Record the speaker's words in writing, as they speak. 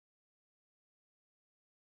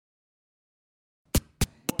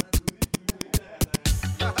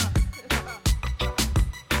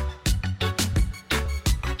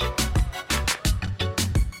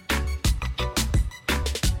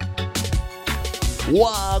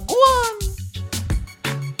Wagwan.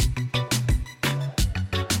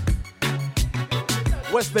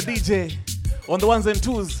 Where's the DJ on the ones and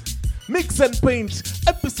twos? Mix and Paint,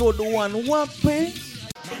 episode 1. What paint?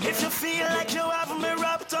 If you feel like you have me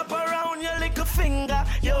wrapped up around your little finger,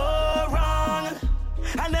 you're wrong.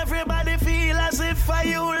 And everybody feel as if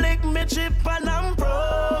you lick me chip and I'm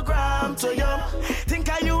programmed to you. Think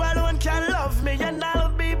you alone can love me and I'll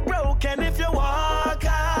be broken if you walk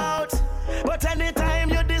out. But anytime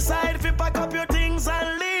you decide to pack up your things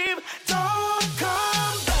and leave, don't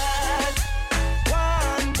come back.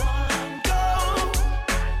 One, go.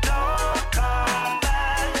 Don't come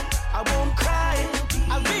back. I won't cry.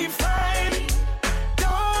 I'll be fine.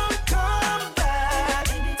 Don't come back.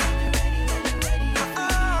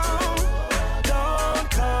 Oh, don't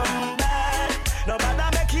come back. No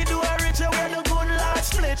matter make you do a richer where the good Lord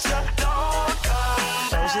split you. Don't come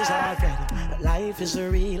back. Roses are red. Life is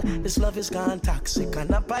real. This love is gone toxic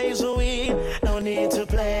and a poison. No need to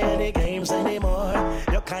play any games anymore.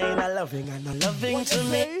 You're kinda loving and not loving to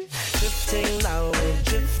me. Drifting now, we're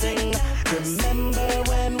drifting. Remember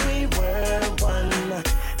when we were one?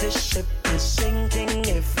 This ship is sinking.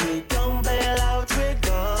 If we don't bail out, we're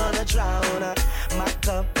gonna drown. My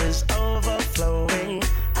cup is overflowing.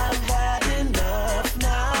 I've had enough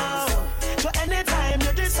now. So anytime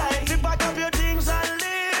you decide to pack up your things and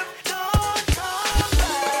leave, don't come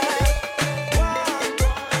back. One, go.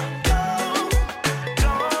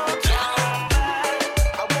 Don't come back.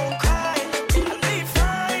 I won't cry. I'll be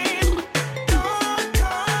fine. Don't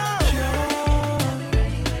come.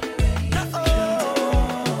 No,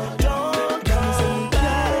 don't come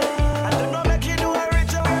back. I don't know make you do a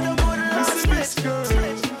richer when the good Lord split.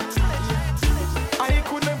 I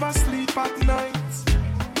could never sleep at night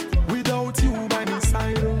without you by my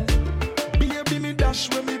side. Baby, me dash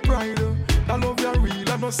when me pride. I love you real,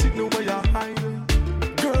 I no signal where you hide.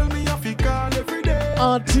 Girl, me have to call every day.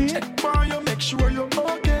 Auntie, Check for you, make sure you're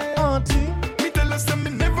okay. auntie, Me tell us that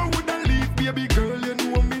me never woulda leave, baby girl. You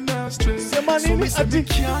know me not stress. Say my name So me is say me Auntie.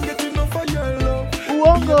 can't get enough of your love.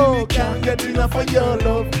 Uongo, Baby, me can't get enough of your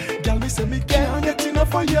love. Girl, me say me can't get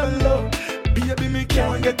enough of your love. Baby, me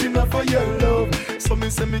can't get enough of your love. So me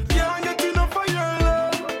say me can't get enough of your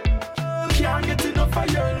love. Can't get enough of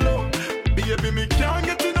your love. Baby, me can't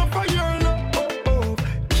get enough of your love. Oh, oh,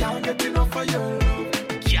 can't get enough of your love.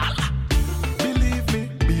 Girl, believe me,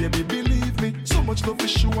 baby, believe me. So much love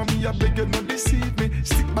is show me, I beg you not deceive me.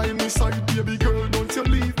 Stick by me side, baby girl, don't you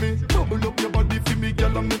leave me. Bubble up your body for me,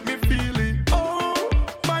 girl, and make me feel it. Oh,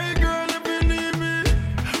 my girl, if you need me,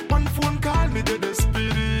 one phone call me, dead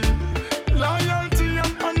spirit. Loyalty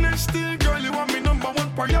and honesty, girl, you are my number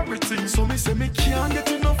one priority. So me say me can't get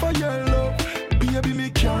enough of your love. Baby, me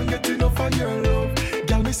can't get enough of your love.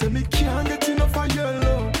 Girl, me say me can't get enough of your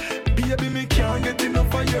love. Baby, me can't get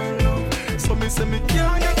enough of your love. So me say me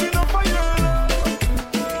can't get enough of your love.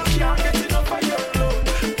 Can't get enough of your love.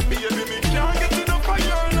 Baby, me can't get enough of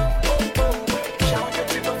your love. Oh, oh, can't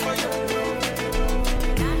get enough of your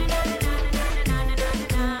love.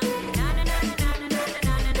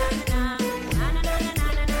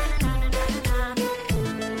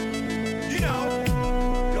 You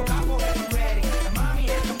know, look, I'm ready. And mommy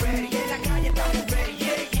is ready. Yeah, I got you down ready.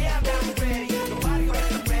 Yeah, I'm down ready. Nobody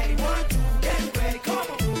else ready. 1, 2, get ready. Come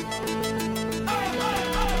on.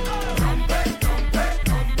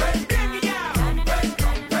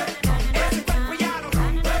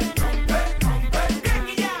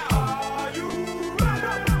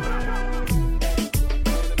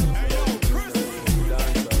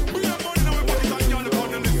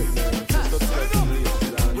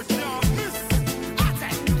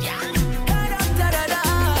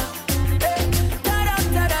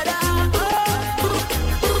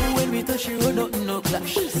 When we touch you, nothing no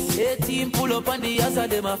clash. 18 pull up on the ass of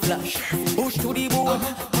them a flash. Push to the board,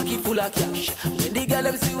 pocket full of cash. When the girl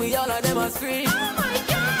them see we, all of them a scream. Oh my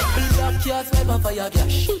God! Black cats swipe on fire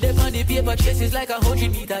cash. They on the paper chases like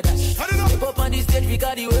 100-meter dash. Step up on the stage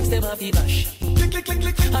because the works them a fi mash. Click, click, click,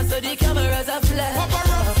 click. And so the cameras are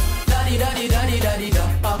flash. Daddy, daddy, daddy, daddy, da.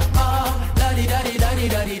 Ah, ah. Daddy, daddy, daddy,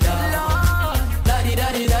 daddy, da. Daddy,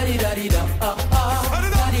 daddy, daddy, daddy, da. Ah,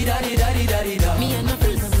 ah. Daddy, daddy, daddy, daddy, da. Me and my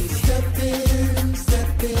friends are moving. Step in,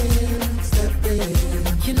 step in, step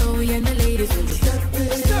in. You know we and the ladies will be. Step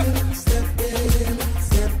in, step in,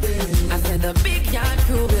 step in. I said the big yard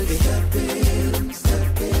crew will be. Step in,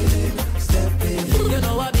 step in, step in. You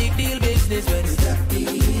know a big deal business when we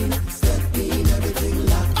Step in, everything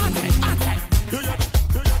locked in.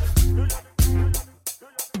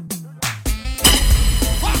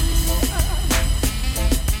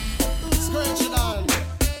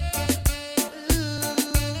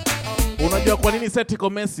 Unajua kwa nini seti iko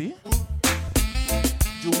messy?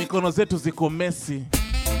 Juu mikono zetu ziko messy.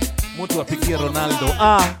 Mtu apigie Ronaldo.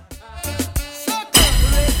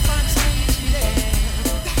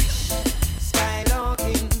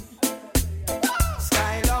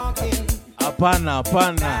 Hapana.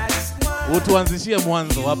 Utuanzishie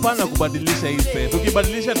mwanzo. Hapana kubadilisha hii set.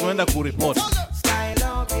 Tukibadilisha tunaenda kureport.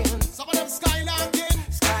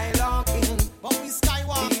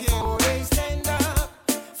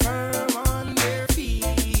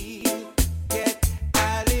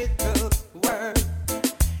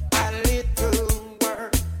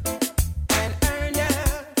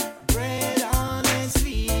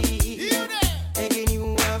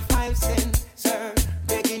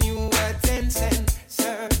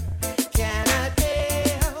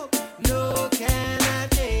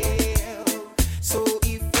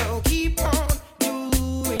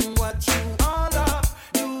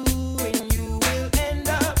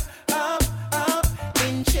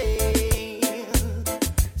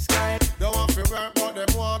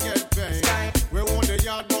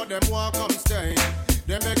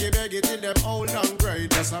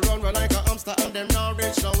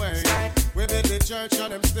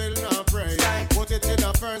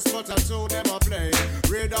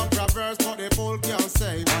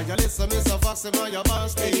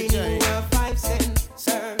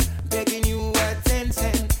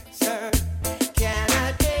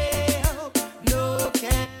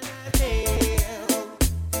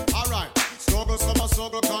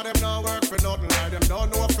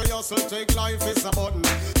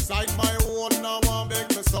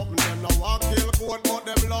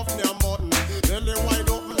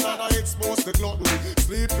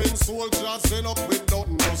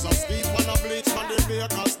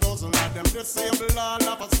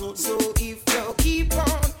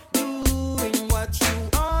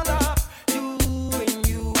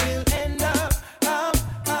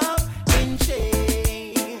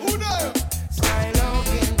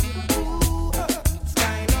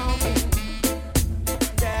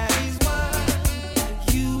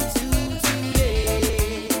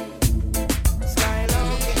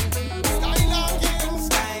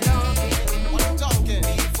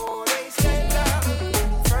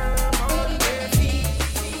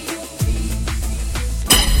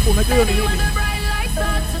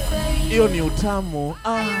 Hiyo ni utamu.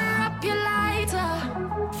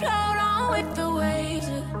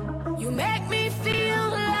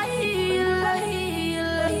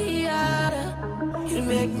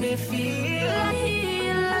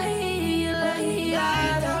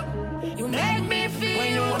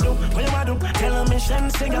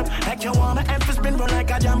 Sing up like you wanna ever spin run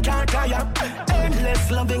like a jam can't tire.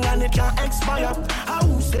 Endless loving and it can't expire. I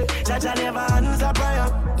will say that I never answer prayer.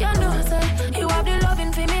 You know, say you have the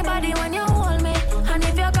loving for me body when you hold me, and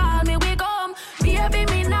if you call me, we come. Baby,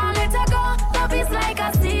 me now let her go. Love is like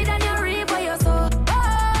a seed and you reap what you sow.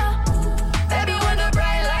 Baby, when the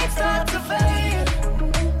bright lights start to fade,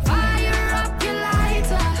 fire up your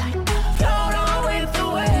lighter, float on with the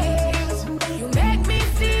waves. You make me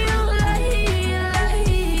feel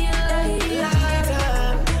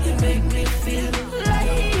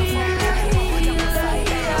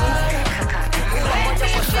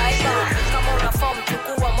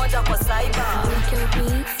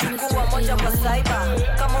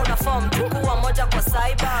kama una form chukua moja kwa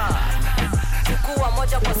cyber, chukua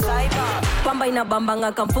moja kwa cyber. Pamba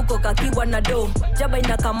inabambanga kamfuko kakiwa na do, jaba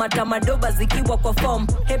inakamata madoba zikiwa kwa form,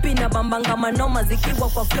 happy na bambanga manoma zikiwa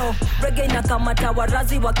kwa flow, reggae inakamata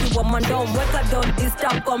warazi wakiwa mandom. Weka don't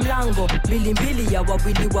disturb kwa mlango, mbili ya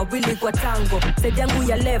wawili kwa tango, side yangu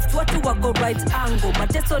ya left watu wako right angle,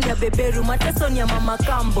 mateso ni ya beberu, mateso ni ya mama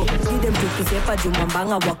kambo. Gide mtu kisepa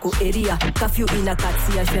jumambanga wako area, kafyu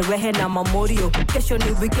inakatia sherehe na memorio. Kesho ni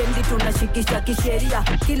weekendi tunashikisha kisheria,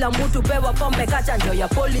 kila mtu pewa pombe kachanjo ya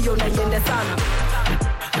polio na yende sana.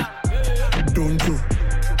 Donjo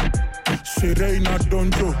Serena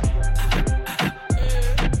Donjo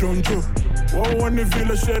Wawani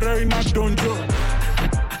vile Serena Donjo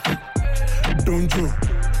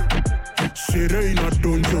Serena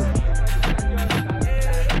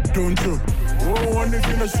Donjo Wawani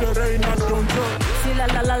vile Serena Donjo. Sila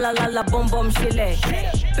la bom shile,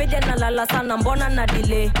 peja na lala sana mbona na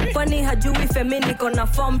delay, kwani hajui femini kona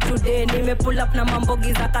form today. Nime pull up na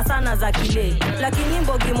mambogi za kasana za kile, lakini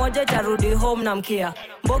mbogi moja tarudi home na mkia,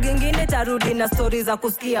 mbogi ngine tarudi na stories za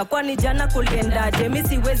kusikia. Kwani jana kuliendaje mimi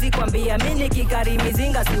siwezi kwambia, mimi nikikari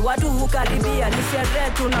mizinga si watu hukaribia. Ni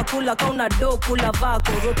sherehe tunakula kauna do kula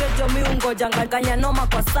vako, rotejo miungo janganya noma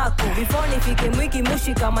kwa sako. Before nifike mwiki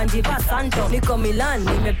mushi kama njiva santo, niko Milan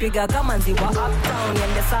nimepiga kama nziwa uptown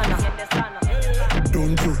yende sana.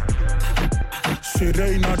 Donjo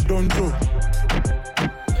sherehe na donjo.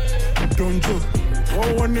 Donjo.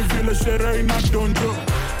 Oh, wani vile sherehe na donjo.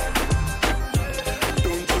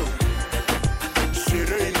 Donjo.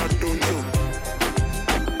 Sherehe na donjo.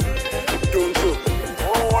 Donjo.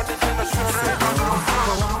 Oh, wani vile sherehe na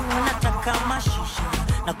donjo. Nataka mashisha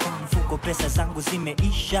na kwa mfuko pesa zangu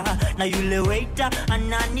zimeisha na yule waiter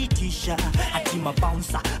ananitisha ati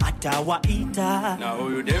mabouncer atawaita na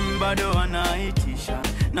huyu dem bado anaitisha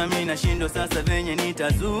na mimi nashindo sasa venye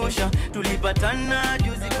nitazusha. Tulipatana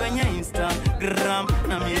juzi kwenye Instagram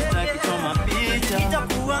na mimi sitaki kuchoma picha.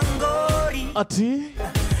 Itakuwa ngori ati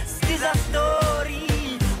sikiza story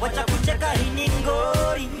wacha kucheka hii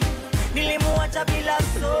ngori nilimuacha bila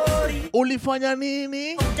story. Ulifanya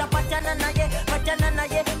nini? Utapatana naye, patana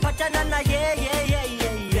naye, patana naye,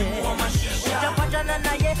 utapatana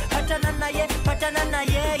naye, patana naye, patana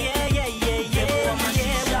naye,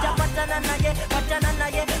 utapatana naye, patana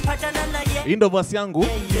naye, patana naye. Hii ndo basi yangu.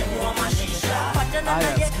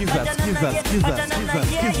 Aya, sikiza.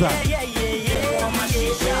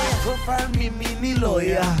 Profile mimi ni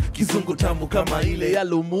lawyer, kizungu tamu kama ile ya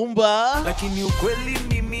Lumumba, lakini ukweli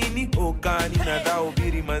mimi ni okani na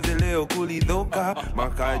daubiri manzeleo kulidhoka.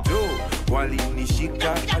 Makajo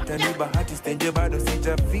walinishika hata ni bahati stenje bado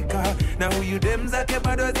sijafika na huyu dem zake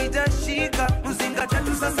bado hazijashika. Uzinga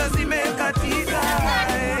tatu sasa zimekatika.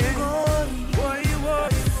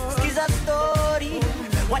 Sikiza story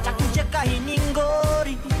wacha kucheka hii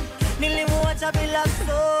ngori nilimuacha bila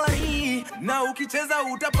story. Na ukicheza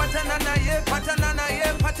utapatana naye, patana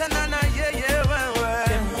naye, patana naye wewe.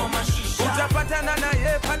 Utapatana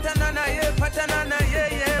naye, patana naye, patana naye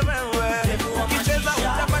wewe. Ukicheza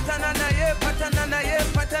utapatana naye, patana naye,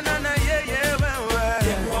 patana naye wewe.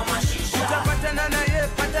 Utapatana naye,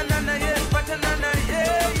 patana naye, patana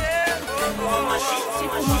naye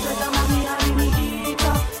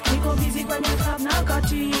niko busy kwenye club na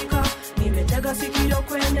katika nimetega sikio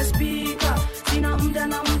kwenye speaker sina muda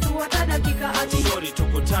na mtu hata dakika ati sorry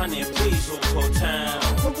tukutane please uko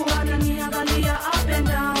town huku ananiangalia up and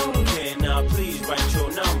down. Okay now please write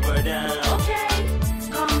your number down. Okay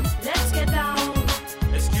come let's get down.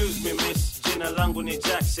 Excuse me miss jina langu ni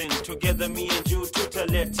Jackson. Together me and you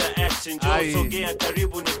tutaleta action. Sogea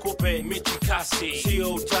karibu nikupe mitikasi.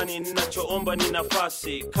 Sio utani ninachoomba ni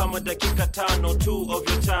nafasi. Kama dakika 5 2 of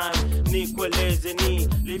your time. Nikueleze ni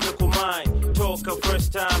live kumai. Toka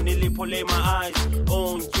first time nilipo lay my eyes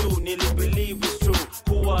on you. Nilibelieve it's true.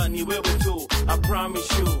 Kuwa ni wewe tu. I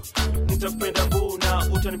promise you. Nitapenda boo na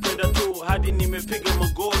utanipenda tu. Hadi nimepiga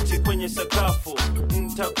magoti kwenye sakafu.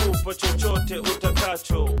 Nitakupa chochote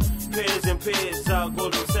utakacho. Pairs and pairs are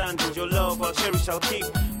golden sandals. Your love I'll cherish, I'll keep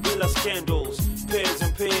bila scandals. Pairs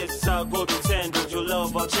and pairs are golden sandals. Your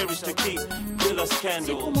love I'll cherish to keep bila scandals.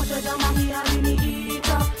 Siku moja jamani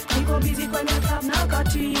aliniita niko busy kwenye club na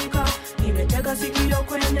katika nimetega sikio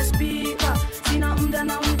kwenye speaker sina muda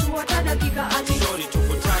na mtu hata dakika ati sorry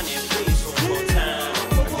tukutane please uko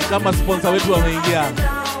town. Kama sponsor wetu wameingia.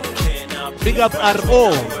 Big up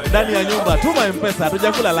RO ndani ya nyumba. Tuma M-Pesa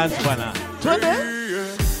hatujakula lunch bana. Twende.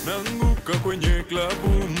 Nanguka kwenye klabu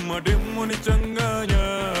mademo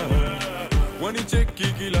nichanganya. Wanicheki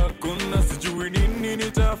kila kona sijui nini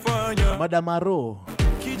nitafanya. Madam RO.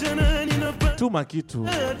 kijana ninapata Tuma kitu.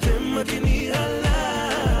 tema kinihala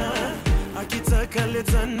akitaka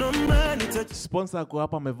leta noma nita Sponsor kwa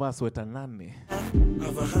hapa amevaa sweta 8.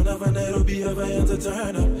 Havana va Nairobi havaanza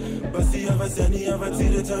turn up basi havazani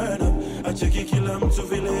havatire turn up acheki kila mtu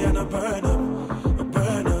vile ana burn up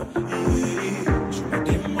yeah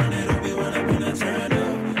chumadem wa Nairobi wanapenda turn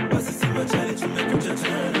up basi si machali tumekuja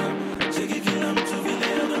turn up cheki kila mtu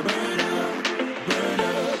vile ana burn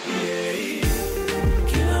up yeah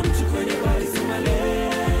kila mtu kwenye bali sema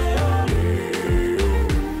leo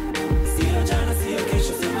sio jana sio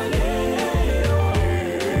kesho sema leo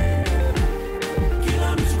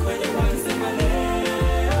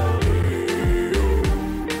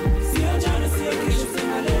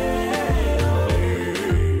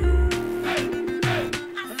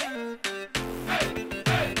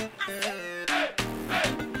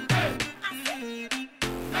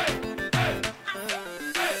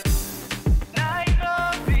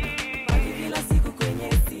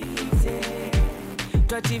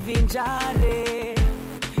Vinjare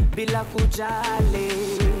bila kujali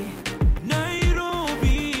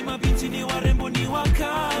Nairobi mabinti ni warembo ni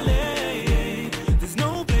wakale there's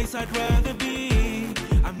no place I'd rather be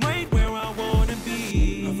I'm right where I wanna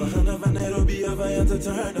be Havana va Nairobi havaanza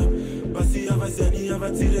turn up basi havazani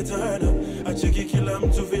havatire turn up acheki kila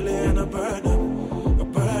mtu vile ana burn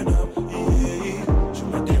up yeah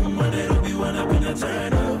chumadem wa Nairobi wanapenda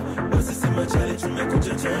turn up basi si machali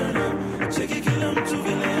tumekuja turn up cheki kila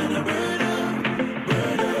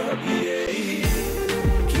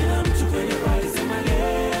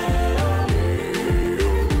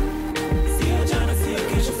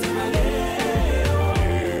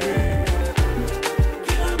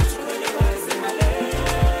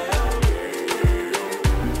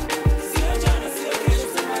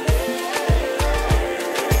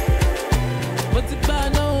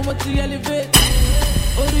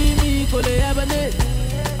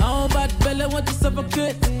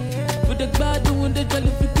bad doing the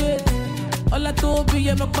jellificate. All I told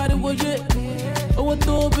me, my body was it. Oh, I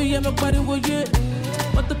told me, my body was it.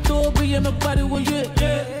 What the told me, my body was it.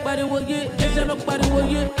 Body was it. Yes, my body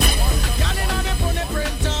was it. Girl inna the pony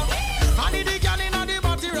printer, I need the girl inna the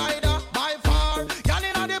body rider by far. Girl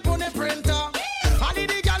inna the pony printer, I need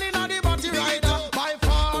the girl inna the body rider by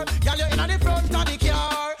far. Girl you inna the front of the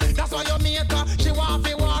car, that's why you make her. She want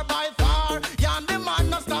fi war by far. You and the man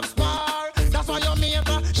no stop spar, that's why you make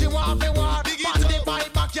her. She want fi war. Band the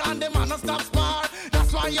fight back, you and the man no stop spar.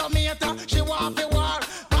 That's why you make her. She want fi war.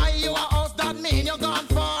 Buy you a house, that mean you gone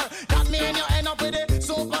far. That mean you end up with a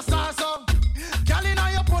superstar. So, girl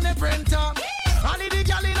inna your pony printer. I need the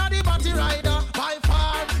gal inna the body rider by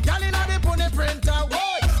far. Gal inna the pony printer.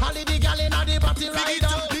 Whoa. I need the gal inna the body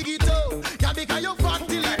rider. Big it up, gal because you fat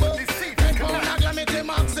till you go. 10 pound a gram it the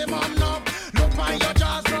maximum now. Look on your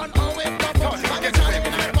jaws run away pop up. I get you in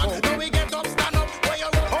the spot. Now we get up, stand up. Where you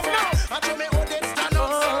run from? I show me how they stand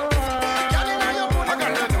up. Gal inna your pony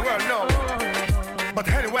printer. I got the world know. But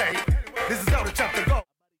anyway, this is how the chapter go.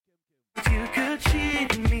 You could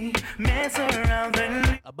cheat me, mess around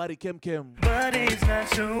and Habari kem. but it's not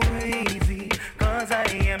so easy, cause I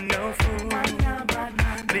am no fool.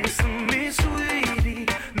 Listen me sweetie,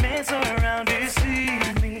 mess around,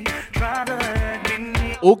 deceive me, try to hurt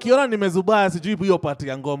me. Ukiona nimezubaa sijui hiyo part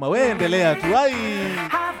ya ngoma. Wewe endelea tu. Ai.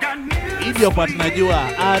 Hiyo part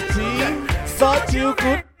najua. Ati thought you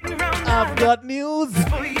could. I've got news.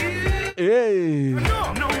 Hey.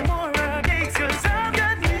 No more headaches, cause I've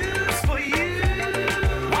got news for you.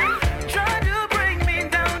 Try to bring me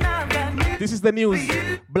down, I've got news. This is the news.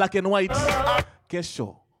 Black and white.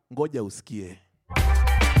 Kesho. Ngoja usikie.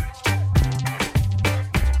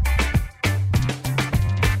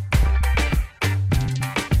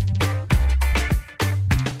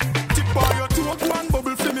 Tip by your two one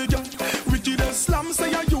bubble for me, girl. Wicked as slam say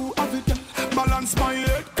you have it, girl. Balance my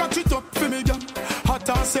head, catch it up for me, girl. Hot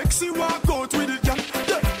and sexy, walk out with it, girl.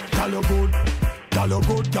 Yeah. Girl you good, girl you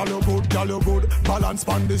good, girl you good, girl you good. Balance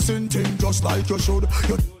pan the same thing just like you should.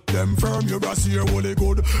 You them firm, your brass here really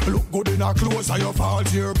good. Look good in a clothes, and your fall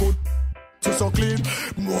here good. So clean,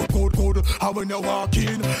 more good. And when you walk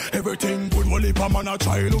in, everything good. Well, if a man a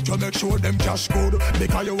try, look, you make sure them cash good.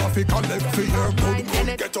 Because you have to collect for your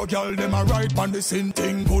good. Get your girl, them a right on the same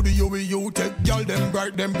thing good. You take girl, them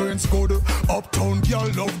bright, them brains good. Uptown girl,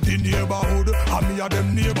 love the neighborhood. And me a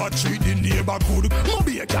them neighbor, treat the neighbor good.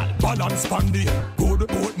 Moby a girl, balance pan the good.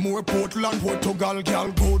 Portmore, Portland, Portugal,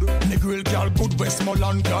 girl good. Negril girl good,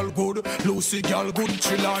 Westmoreland girl good. Lucy girl good,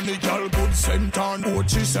 Chilani girl good. St. Anne,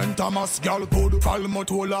 Ochi, St. Thomas girl good. Falmouth,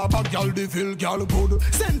 girl, Deville, girl good.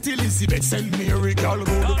 St. Elizabeth, St. Mary, girl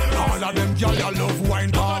good. All of them, girl, you love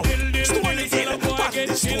wine power. Stony Hill, pass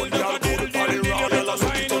the stone, girl good. Valley Royal, I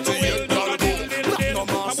look it on the hill, girl good. Black no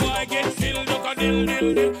mask.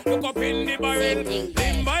 Look up in the barrel.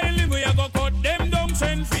 Limb by limb, we a go cut them down,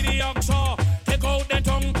 send for the oxa. Take out the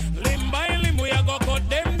tongue. Limb by limb, we a go cut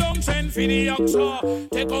them down, send for the oxa.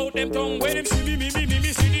 Take out them tongue. Where them see me, see the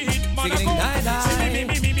hit man a come. See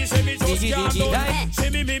me, see me just can't done. See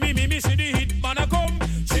me, see the hit man a come.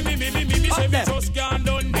 See me, see me just can't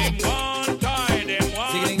done. Them one time, them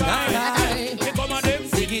one time. They come and them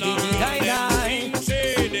fit now. Them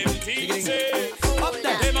say, them things say.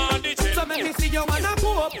 Them on the chain. So let me see you wanna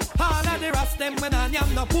go up. All of the rest them when I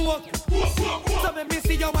am no pork. So let me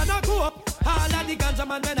see you wanna go up. All of the ganja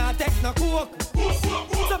man when I take no coke.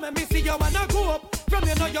 So let me see you wanna go up. From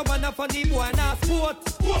you know you wanna funny boy and a sport.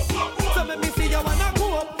 So let me see you wanna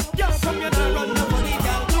go up. Girl from you know run the money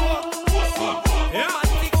girl go up.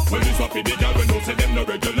 Well, it's up in the girl when no say them no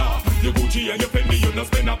regular. You Gucci and you Fendi, you no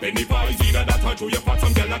spend a penny for. It's either that or you fat,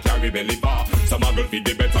 some girl a carry belly bar. Some a girl feed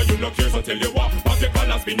the better, you no care, so tell you what. Pop your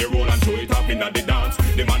collar, spin your roll and show it up in the dance.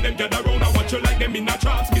 The man them gather round and watch you like them in a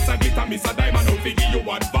trance. Miss a glitter, miss a diamond, don't figure you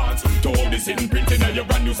advance. To all this in printing and your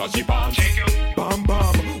brand new sashi pants. Bam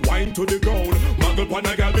bam, wine to the ground. Muggle pon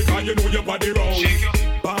a girl because you know your body round.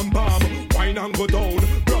 Bam bam, wine and go down.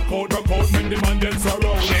 Rock out, when the man dance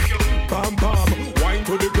around. Bam bam, wine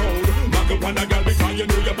to the ground. Muggle pon a girl because you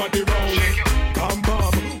know your body round. Bam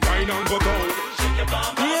bam, wine and go down.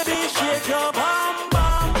 Baby, shake your bam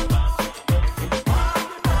bam.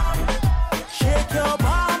 Shake your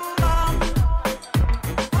bam bam.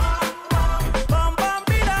 Bam bam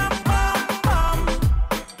bidam bam bam.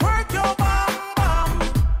 Work your bam bam.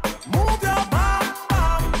 Move your bam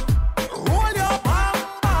bam. Roll your bam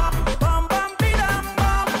bam. Bam bam bidam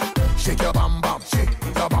bam. Shake your bam bam, shake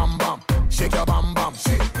your bam bam. Shake your bam bam,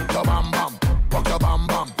 shake your bam bam. Rock your bam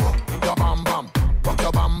bam, your bam bam. Rock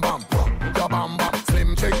your bam bam, your bam bam.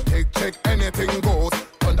 Slim check, anything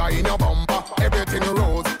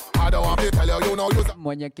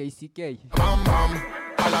mwenye KCK. Bam bam.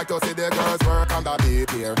 I like to see the girls work on the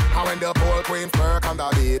beat here. And when the pole queens work on the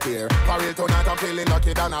beat here. For real tonight I'm feeling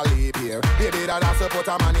lucky than a leap here. Baby that has to put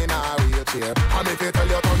a man in a wheelchair. And if you tell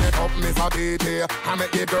you turn it up, miss a beat here. And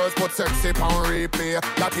make the girls put sexy on replay.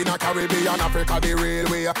 Latina, Caribbean, Africa the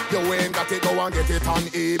real way. You ain't got it, go and get it on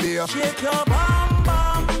eBay. Shake your bam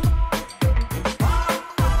bam. Bam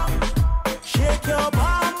bam. Shake your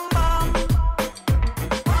bam.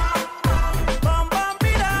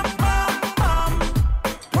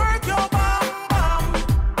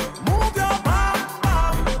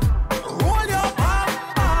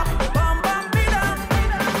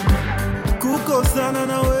 Sana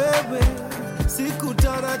na wewe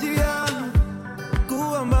sikutarajia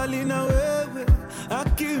kuwa mbali na wewe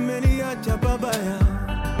akimeniacha babaya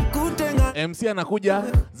kutenga MC anakuja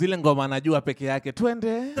zile ngoma anajua peke yake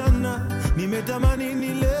twende sana nimetamani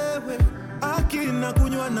nilewe akina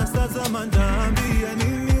kunywa na sasa mandaambia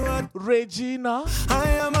nini wa Regina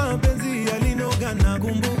haya mapenzi yalinoga na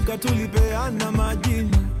kumbuka tulipeana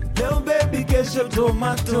majina leo baby kesho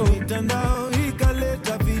tomato mitandao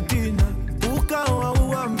ikaleta fitina ukawa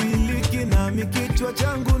uambiliki na mikichwa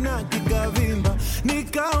changu na kikavimba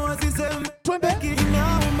nikawa siseme twende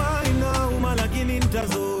inauma lakini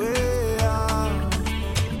nitazoea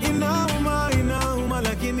inauma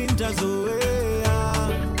lakini nitazoea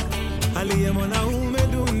hali ya mwanaume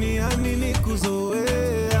duniani ni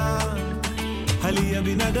kuzoea hali ya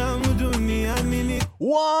binadamu duniani ni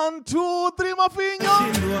 1 2 3 mafinyo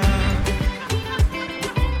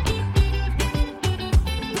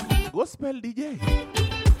Gospel DJ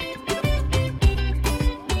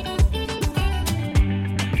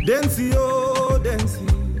Densi oh densi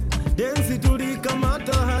Densi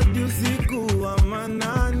tulikamata hadi usiku wa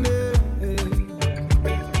manane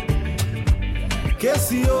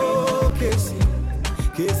Kesi oh kesi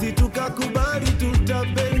Kesi tukakubali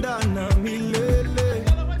tutapendana milele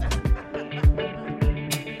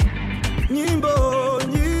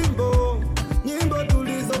Nyimbo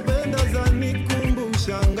tulizopenda za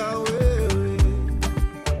nikumbusha wewe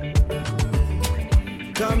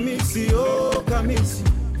Kamisi oh kamisi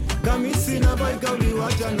Kamisi na baika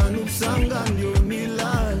uliwacha na nusanga ndio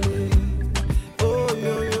nilale Oh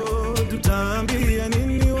yo yo tutaambia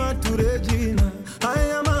nini watu Regina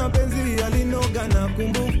Haya mapenzi yalinoga na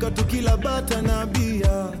kumbuka tukila bata na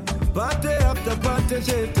bia Pate after pate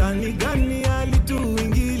shetani gani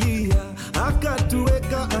alituingilia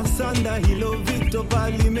Akatuweka asanda hilo vito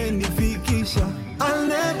palimenifikisha I'll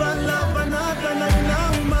never love another na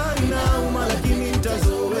inauma lakini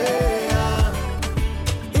nitazoea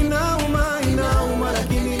Inauma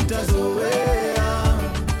lakini nitazoea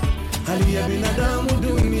Hali ya binadamu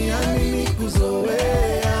duniani ni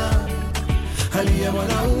kuzoea Hali ya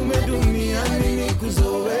mwanaume duniani ni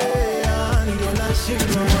kuzoea Ndio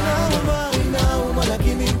nashindwa Inauma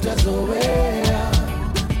lakini nitazoea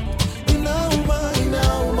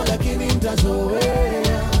Inauma lakini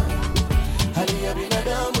nitazoea Hali ya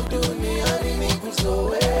binadamu duniani ni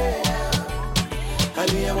kuzoea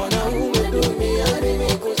Hali ya mwanaume duniani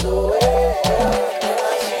ni kuzoea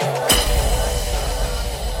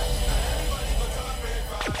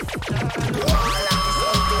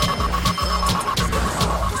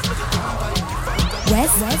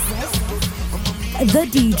The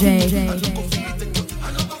DJ.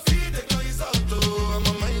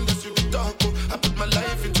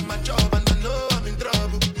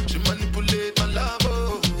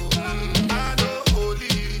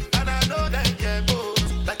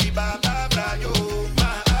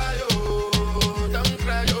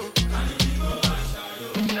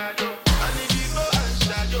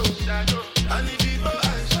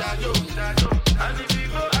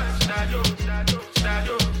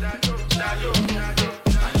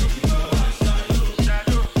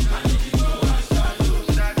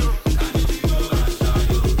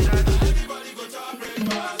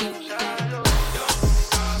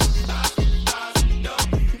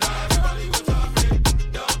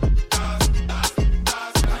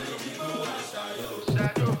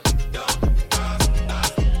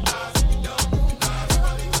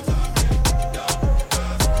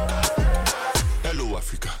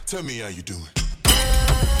 Tell me how you doing.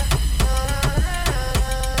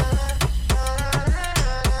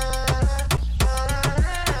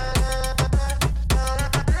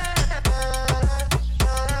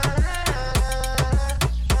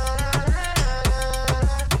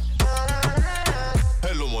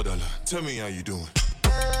 Hello, Modala. Tell me how you doing.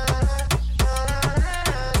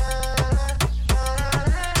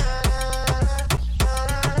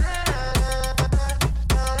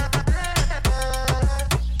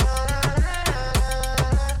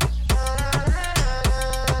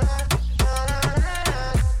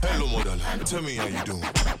 Tell me how you doing.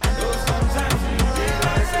 Sometimes you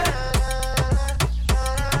realize it.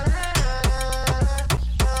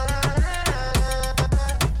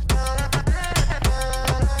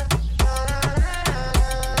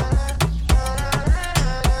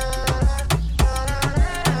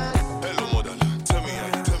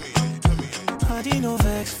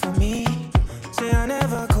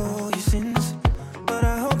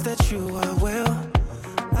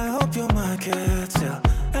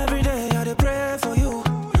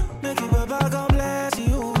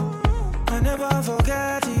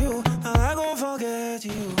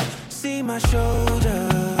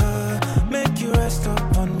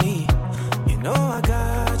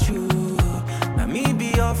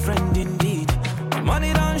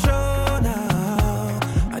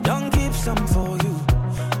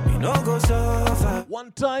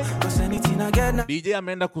 One time DJ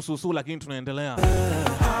ameenda kususu lakini tunaendelea.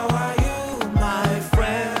 How are you, my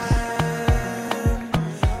friend?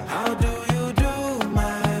 How do you do,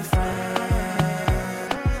 my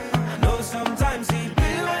friend? I know sometimes it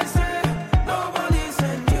be like say nobody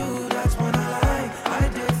sent you. That's when I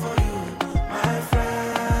did for you, my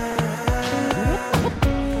friend.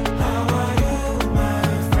 How are you, my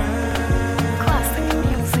friend? Classic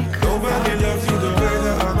music. Nobody loves you the way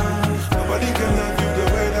that I do. Nobody can love you the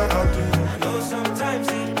way that I do. I know sometimes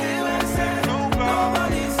it be like say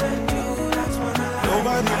nobody sent you. That's when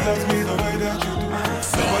Nobody loves me the way that you do.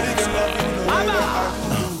 Nobody can love you the way that I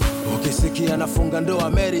do. Ukisikia nafunga ndoa,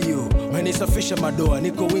 marry you. Menisafisha madoa,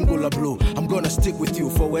 niko wingu la blue. I'm gonna stick with you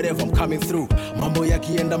for wherever I'm coming through. Mambo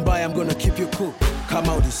yakienda mbaya, I'm gonna keep you cool.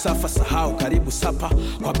 Kama ulisafa sahau, karibu sapa.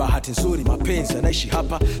 Kwa bahati nzuri mapenzi yanaishi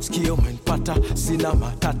hapa. Sikio umenipata, sina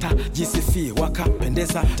matata. Jisifie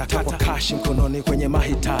wakapendeza, takwa cash mkononi kwenye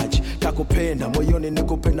mahitaji. Takupenda moyoni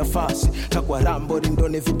nikupe nafasi. Takwa rambo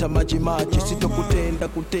rindoni vita maji maji. Sitokutenda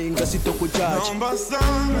kutenga, sitokujaji. Naomba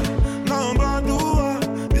sana, naomba dua.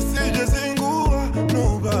 Nisije zingua.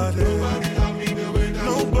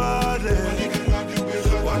 Nobody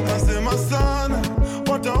watasema sana,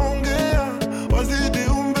 wataongea, wazidi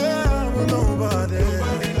umbea. Nobody.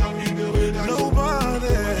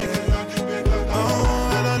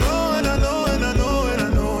 Oh, and I know, and I know, and I know, and I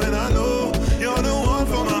know, and I know you're the one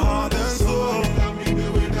for my heart and soul.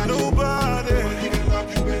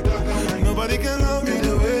 Nobody can love me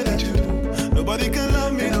the way that you do. Nobody can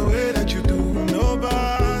love me the way that you do.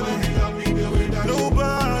 Nobody.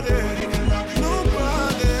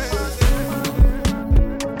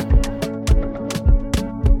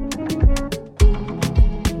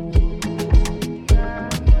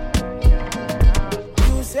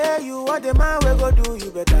 What the man will go do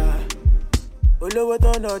you better. Olowo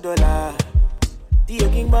ton no dollar. The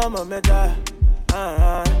king mama meta.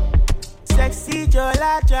 Sexy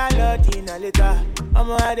jola Charlotte later.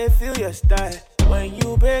 I'ma how they feel your style when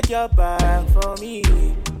you break your back for me.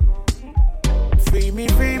 Free me,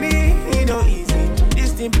 it no easy.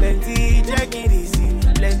 This thing plenty, check it easy.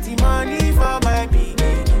 Plenty money for my baby.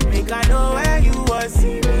 Make I know where you want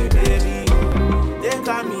see me, baby. They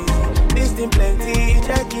come easy. This thing plenty,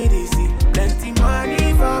 check it easy. Plenty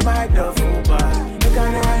money for my duffel bag. Make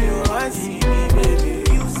I know where you want see me,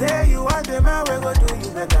 baby. You say you want the man, we go do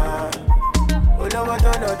you better. Olowo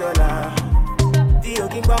ton no dollar. The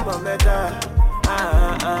king mama meta.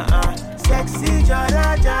 Sexy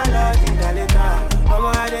jala dinaleta.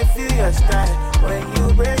 Mama, how they feel your style when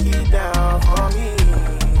you break it down for me.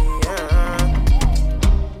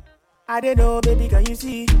 I don't know, baby, can you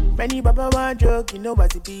see? Many baba want joke, you know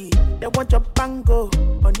what it be. They want your bango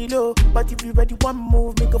on the low, but if you ready one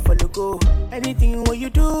move, make a follow go. Anything what you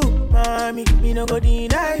do, mommy, me no go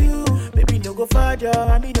deny you. Baby, no go further,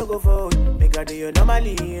 and me no go forward. Make I do you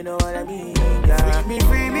normally, you know what I mean? Yeah.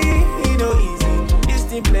 Free me, it no easy. This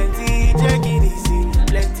thing plenty, check it easy.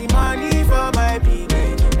 Plenty money for my baby.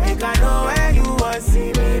 Make I know where you want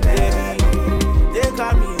see me, baby. They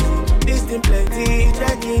come easy. This thing plenty,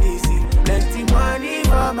 check it easy. Plenty money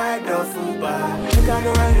for my duffel bag. Make I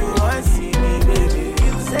know where you want see me, baby.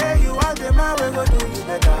 You say you want the man, we go do you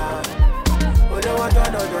better. Olowo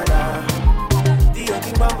ton no dollar. The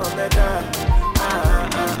king mama meta.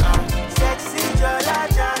 Sexy jola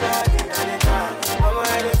dinaleta. Mama,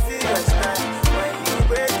 how they feel your style when you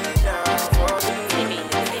break it down for me.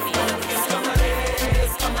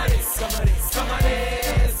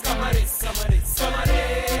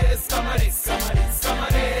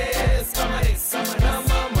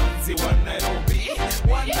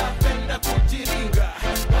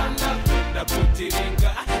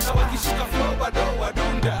 Kujiringa na wakishika flow bado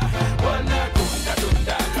wadunda, wana dunda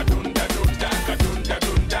dunda kadunda dunda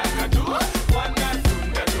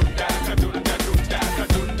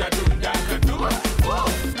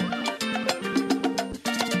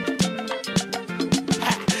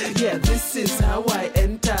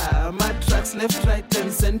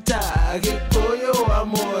Senta, Gekoyo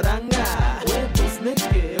Amoranga, Webos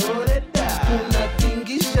Neke Oreda,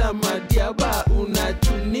 unatingisha madiaba,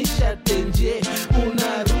 unatunisha tenje,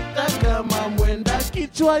 unaruka kama mwenda,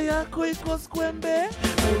 kichwa yako iko skwembe,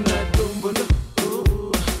 unatumbulo.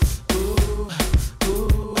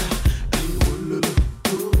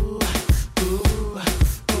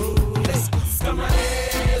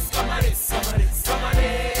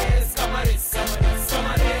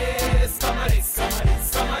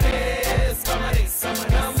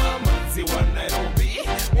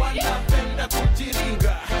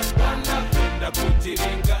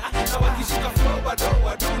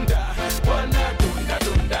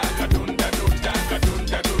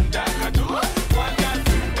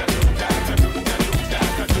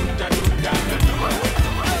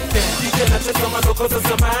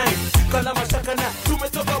 Kala mashaka na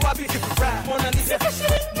tumetoka wapi rap Mona Lisa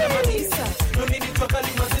na Manisa no nini kwa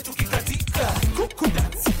kalima zetu kikatika kuku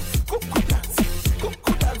dance kuku dance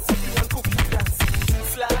kuku dance you want kuku dance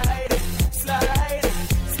slide slide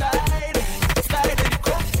slide slide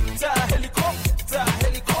helicopter helicopter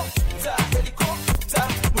helicopter helicopter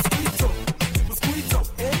mosquito mosquito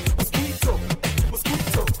mosquito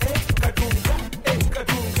mosquito kadunga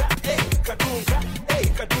kadunga kadunga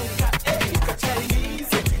kadunga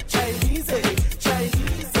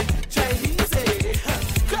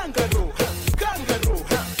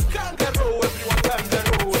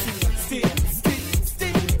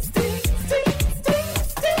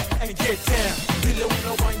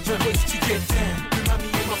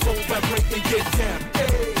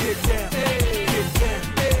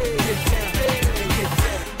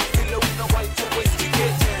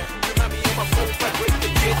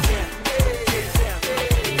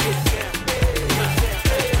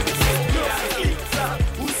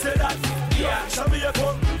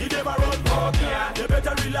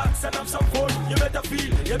and have some fun. You better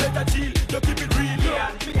feel, you better chill, you keep it real.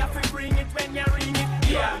 Yeah, me have to bring it when you ring it.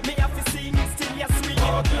 Yeah, me have to sing it still you swing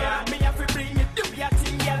it. Yeah, me have to bring it, do your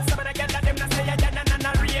thing, girl. Some of the girls them not say ya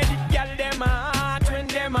na read it. Girl them a hot when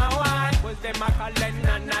them a wine, cause them a call and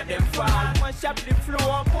none of them fall. Mash up the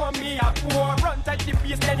floor, pour me a pour. Run touch the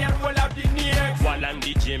bass, then you roll out the neck. While and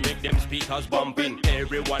DJ make them speakers bumping.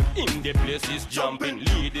 Everyone in the place is jumping.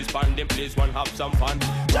 Ladies band them place one have some fun.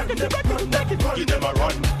 Jack in the back, give them a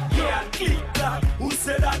run. Yeah, click that. Who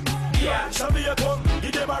said that? Yeah, show me a gun,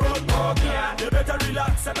 give them a run. Yeah, you better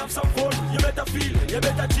relax and have some fun. You better feel, you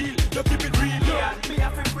better chill, you keep it real. Yeah, me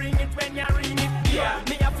have to bring it when you ring it. Yeah,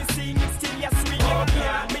 me have to sing it still you swing it.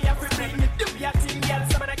 Yeah, me have to bring it, do your thing, girl.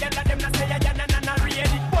 Some of the girls them not say ya na read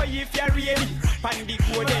it. Boy, if you read it, pan the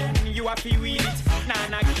code then you have to win it.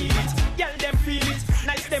 Nah, kill it, girl them feel it,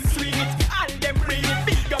 nice them swing it, all them bring it,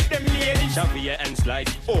 big up them ladies. Shavia and slide,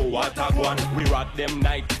 oh what a one. We rock them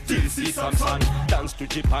night till see some sun. Dance to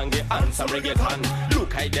Jipange and some reggaeton.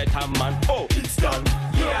 Look I that a man, oh it's done.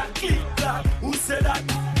 Yeah, click that, who said that?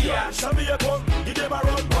 Yeah, show me a gun, give them a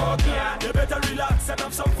run. Yeah, you better relax and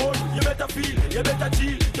have some fun. You better feel, you better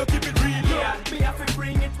chill, you keep it real. Yeah, me have to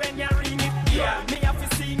bring it when you ring it. Yeah, me have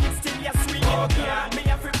to sing it still you swing it. Yeah, me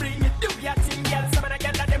have to bring it, do your thing, girl. Some of the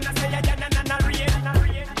girls them not say ya na read.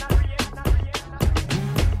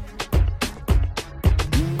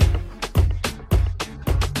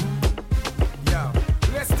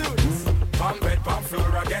 Pump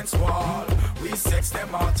floor against wall. We sex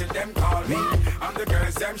them out till them call me. And the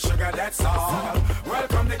girls them sugar, that's all.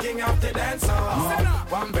 Welcome the king of the dance hall.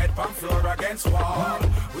 One bed pump floor against wall.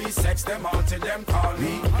 We sex them out till them call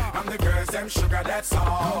me. And the girls them sugar, that's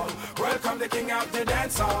all. Welcome the king of the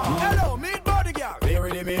dance hall. Hello, meet body girl. Here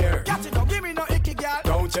in the mirror. Catch it, don't give me no icky girl.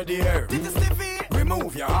 Don't you dare. Did you stiffy?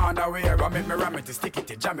 Remove your underwear and make me ram it, stick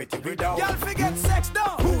it, jam it without. Y'all forget sex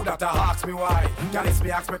down. Who that ask me why? Can it's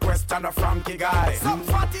me ask me question a Frankie guy? Some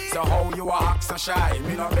fatty. So how you a act so shy?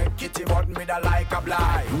 Me no beg kitty but me da like a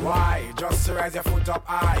blind. Why? Just to raise your foot up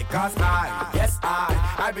high. Cause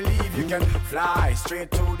I believe you can fly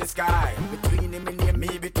straight to the sky. Between him and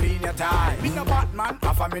me, between your thighs. Me no Batman,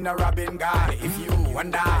 half a me no Robin guy. If you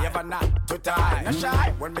and I ever not to tie, no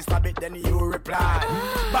shy. When me stab it then you reply.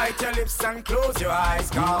 Bite your lips and close your eyes.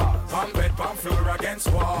 Cause one bed, one floor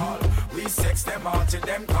against wall. We sex them out till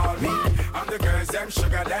them call me. And the girls them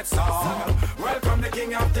sugar, that's all. Welcome the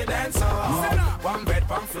king of the dance hall. One bed,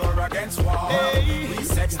 one floor against wall. We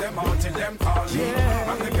sex them out till them call me.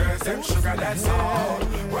 And the girls them sugar, that's all.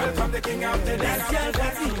 Welcome the king of the dance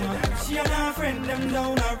hall. She and her friend them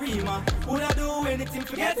down a Rima. Would I do anything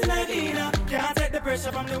for getting a dinner? Can't take the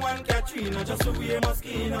pressure from the one Katrina. Just to wear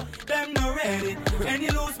Moschino. Them no ready. Any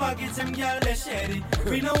loose baggage them girl they shady.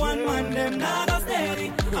 We no one man them not go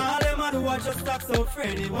steady. All them a do are just talk so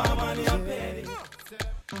Freddy. One money and petty.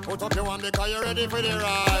 Put up your hand because you're ready for the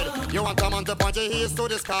ride. You want a man to point your heels to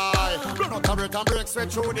the sky. Run out a breath and break straight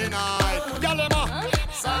through the night.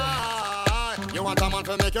 Galema, sigh. You want a man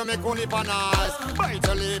to make you make only for nice. Bite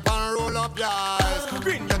your lip and roll up your eyes.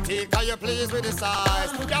 Bring your teeth cause you're pleased with the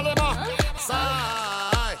size. Galema,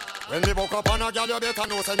 sigh. When they woke up on a gal, you better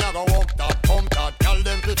know say you go walk that, pump that. Gal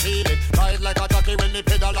them to feel it. Ride like a jockey when me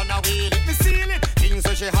pedal and a wheel it. Me seal it. Things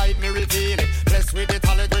so she hide me reveal it. Blessed with the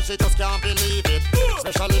talent when she just can't believe it.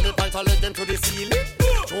 Especially me fight to let them to the ceiling.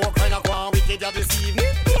 Joke kind of go on wicked ya this evening.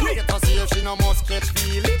 Wait to see if she no must catch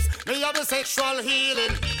feelings. Me have the sexual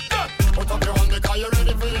healing. Put up your hand because you're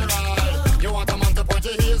ready for the ride. You want a man to point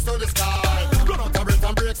your heels to the sky. Run out a breath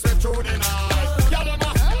and break straight through the night. Gal them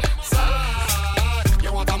a sigh.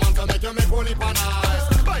 You want a man to make you make only for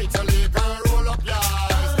nice. Bite your lip and roll up your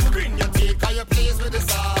eyes. Bring your teeth cause you're pleased with the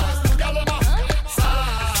size. Gal them a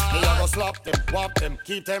sigh. Me a go slap them, whop them,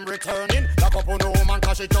 keep them returning. Lock up on the woman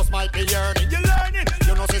cause she just might be yearning. You learning,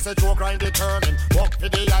 you know she's a joke grind determined. Walk for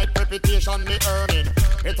the hype reputation me earning.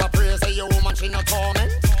 It a praise say your woman she no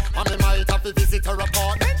torment. And me might have to visit her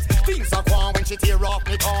apartment. Things are gone when she tear off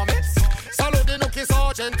me comments. Salute the nookie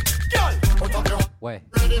sergeant. Girl, put up your we.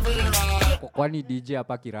 Ready for the ride. Kwani DJ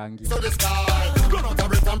hapa kirangi. To the sky. Run out a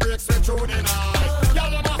breath and break straight through the night.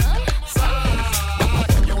 Girl, I'm a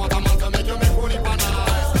sigh. You want a man to make you make only for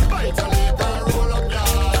nice. Bite your lip and roll up your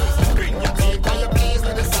eyes. Bring your teeth and your pleased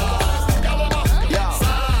with the size. Girl, I'm a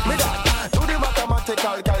sigh. Me that, do the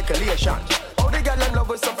mathematical calculation. All the girl them love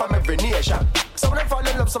with some from every nation. Some of them fall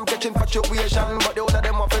in love, some catching fluctuation. But the older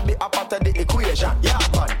them want to be a part of the equation. Yeah,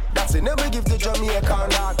 man, that's it. Never give the Jamaican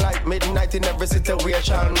dark like midnight in every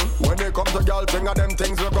situation. When they come to y'all, bring of them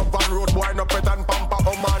things we go on road, wind up it and pump up,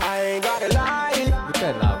 oh man. I ain't gotta lie.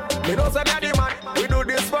 We don't say that man, we do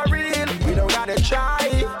this for real. We don't gotta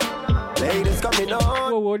try. Ladies coming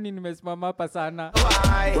on. Woni nimesimama hapa sana.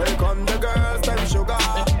 Welcome the girls, them sugar.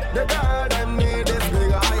 The girl them need this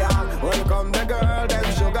big iron. Welcome the girl, them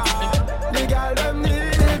sugar. The girl them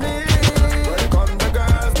need me. Welcome the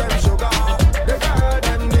girls, them sugar. The girl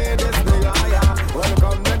them need this big iron.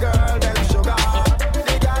 Welcome the girl, them sugar.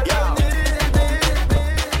 The girl them need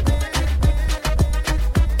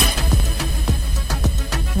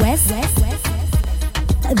me. West,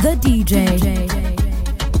 the DJ.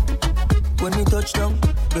 When we touch down,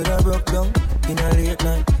 but I broke down. In a late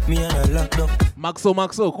night, me and I locked up. Maxo,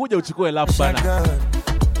 kuja uchukue lap bana.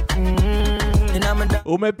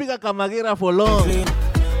 Umepiga kamagira for long.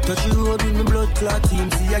 Touch you road with me blood clot team.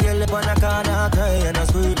 See a girl up on a corner cry and I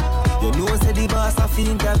scream. You know say the boss a feel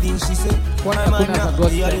intervene. She say, I'm on now,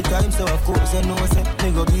 the other time. So of course I know say,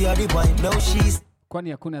 me go be a the point. Now she's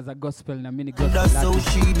kwani hakuna za gospel na mini gospel that's artist.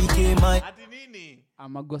 So she became my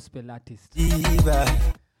I'm a gospel artist. diva.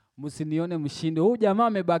 Musinione mshindo. Huyu jamaa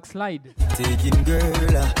ame backslide. Taking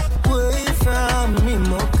girl away from me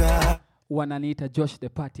mocha. Wananiita Josh the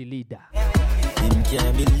party leader. Him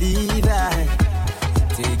can't believe I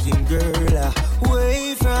taking girl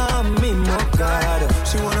away from me mocha.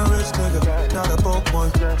 She want a rich nigga, not a broke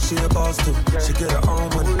one. She a boss too, she get her own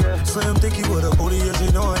money. Slim thicky with a booty, yeah,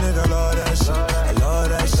 she know a nigga love that shit. I love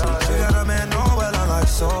that shit. She got a man, no, well, I'm like,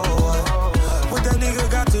 so what that nigga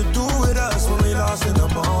got to do with us when we lost in the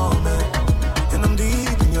moment? And I'm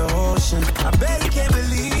deep in your ocean. I bet you can't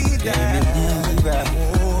believe that. Can't believe that.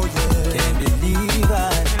 Oh yeah. Can't believe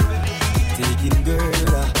that. Taking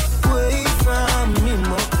girl away from me,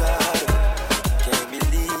 my God. Can't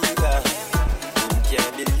believe that.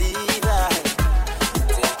 Can't believe that.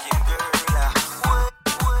 Taking girl away.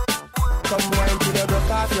 Come wine to the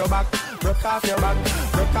broke off your back. Broke off your back.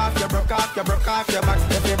 Broke off your back.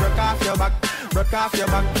 If you broke off your back. Broke off your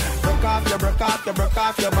back, broke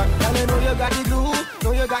off your back. Girl, you know you got the glue,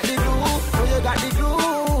 know you got the glue.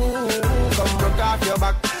 Come broke off your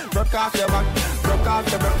back, broke off your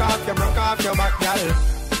back, girl.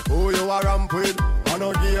 Who you are ramp with? On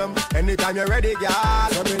a game, anytime you're ready, girl.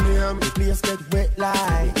 So me name, the place get wet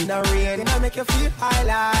like in a rain. Can I make you feel high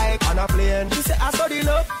like on a plane? She say I saw the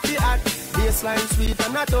love, the act, baseline sweet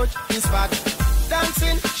and I touch his fat.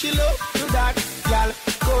 Dancing, she love to that, girl.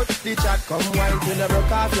 Go to the chat, come wine till you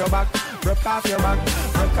broke off your back, broke off your back. If you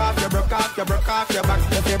broke off your back, broke off your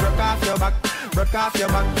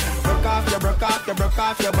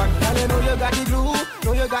back. Girl, you know you got the glue,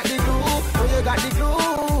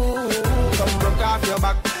 Come broke off your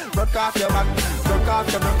back, broke off your back,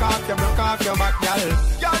 girl.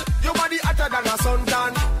 Girl, your body hotter than a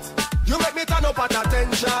suntan. You make me turn up up at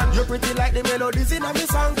attention. You're pretty like the melodies in a me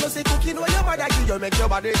song. Plus the cooking when your mother give you make your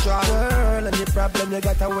body strong. Girl, and the problem you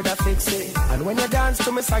got, I woulda fix it. And when you dance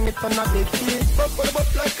to me song, it on a big hit. Bop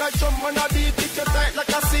like a drum on a beat, it you tight like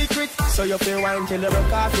a secret. So you feel wine till you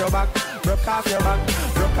broke off your back, broke off your back,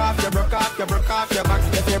 broke off your, broke off your, broke off your back.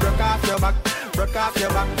 If you broke off your back, broke off your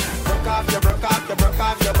back, broke off your, broke off your, broke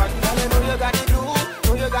off your back. Girl, you know you got the glue,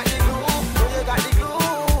 know you got the glue, know you got the glue.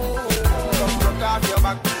 Come broke off your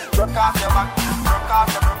back, broke off your back, broke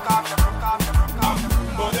off your, broke off your, broke off your, broke off your.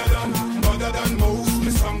 Better than most. Me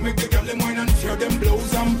song make the girl them wine and tear them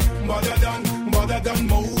blows. Better than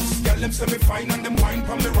most. Girl them say me fine and them wine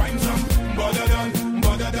from the rhymes. Better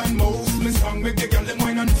than most. Me song make the girl them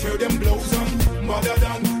wine and tear them blows.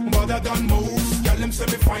 Better than most. Girl them say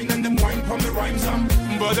me fine and them wine from the rhymes.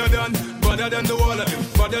 Better than the wall of them.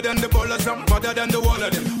 Better than the ballers. Better than the wall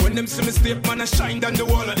of them. When them see me step man I shine than the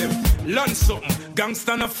wall of them. Learn something.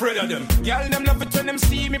 Gangsta not afraid of them. Girl them love it when them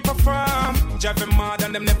see me perform. Drive them mad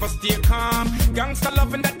and them never stay calm. Gangsta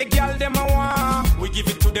loving that the girl them a want. We give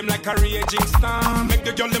it to them like a raging storm. Make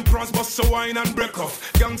the girl them cross bust so wine and break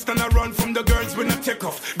off. Gangsta not run from the girls when I take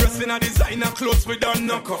off. Dressing a designer clothes we don't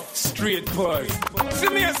knock off. Straight boy. See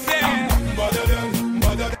me a say. Better than.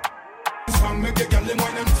 Song make the girl them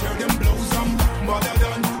wine and tear them blows.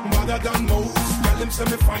 Better than most. Girl them say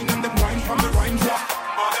me fine and them wine from the rhymes.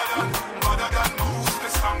 Better than most. The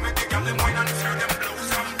song make the girl them wine and tear them blows.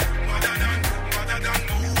 Better than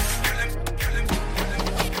most.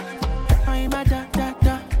 I'm a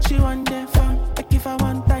da. She want the fun. I give her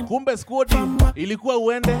one time. Kumbe squad ilikuwa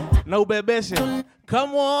uende na ubebeshe.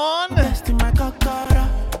 Come on. Best in my cockara.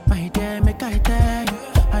 My dear, make I tell you.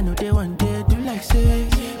 I know they want to do like say.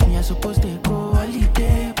 Me I supposed to go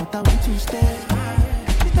holiday, but I want to stay.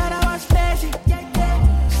 She thought I was lazy.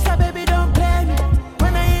 She said, baby, don't play me.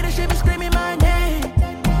 When I hear the she be screaming my name.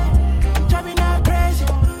 Driving her crazy.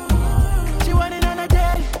 She want it on a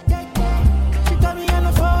daily. She got me on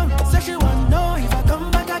the phone. Said she want to know if I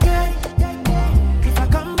come back again. If I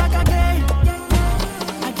come back again,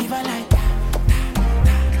 I give her like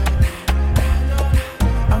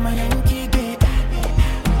I'm a Yankee babe.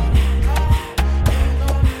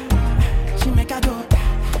 She make her go.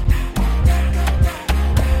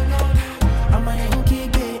 I'm a Yankee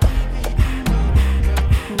babe.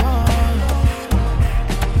 Whoa.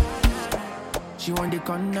 She want the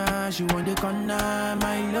corner,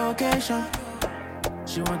 my location.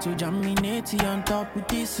 She want to jam me natty on top with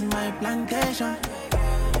this in my plantation.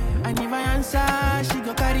 And if I answer, she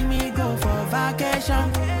go carry me go for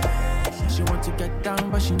vacation. She want to get down,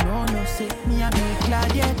 but she know no say me a big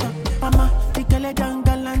gladiator. Mama, the girl down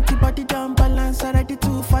galant, body down balance, ready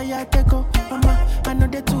to fire take go. Mama, I know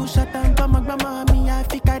the two shot and mama, me I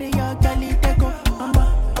fi carry your galley take go. Mama,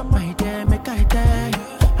 my dear, make I tell you,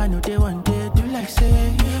 I know they want to do like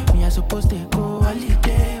say me I supposed to go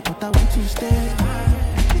holiday, but I want to stay.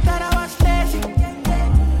 She thought I was lazy, so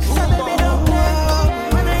baby don't play.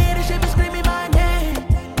 When I hear the she be screaming my name,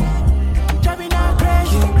 driving her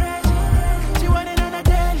crazy. She want it on a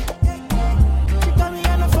daily. She got me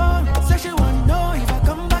on the phone, said she want to know if I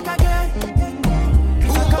come back again.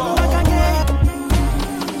 If I come back again,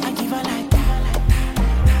 I give her like that.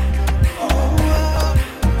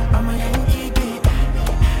 I'm a Yankee babe.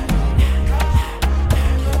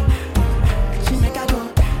 She make her go.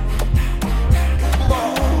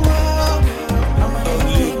 I'm a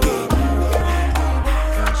Yankee babe.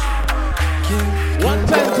 One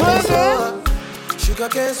time, Sugar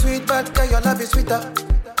cane sweet, but girl, your love is sweeter.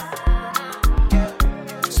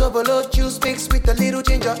 Sobolo juice mixed with a little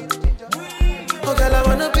ginger. Oh girl, I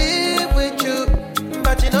wanna be with you,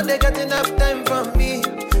 but you know they got enough time from me.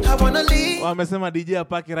 I wanna leave. Wamesema DJ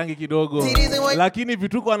apake rangi kidogo, lakini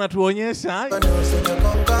vituko anatuonyesha.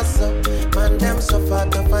 Man, them so far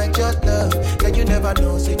to find your love. Girl, you never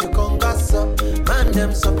know, so you gon' gossip. Man,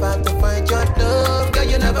 them so far to find your love. Girl,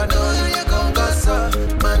 you never know, so you gon'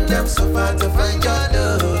 gossip. Man, them so far to find your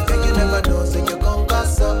love. Girl, you never know, so you gon'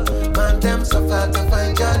 gossip. Man, them so far to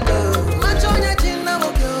find your love. Match on your chin, now,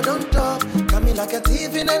 girl, don't talk. Come me like a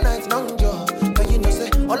thief in the night, long jaw. Girl, you know, say,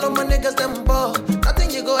 all of my niggas, them ball.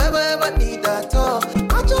 Nothing you go ever need at all.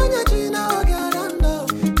 Match on your chin, now, girl, don't talk.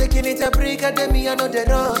 Taking it a break, and then me, I know the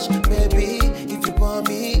rush. Baby, if you want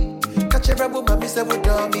me, catch a rebel, mommy, say, we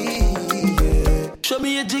don't me. Show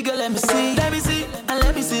me a jigger, let me see. Let me see. And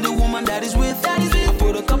let me see the woman that is with. I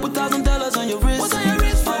put a couple $1,000 on your wrist. What's on your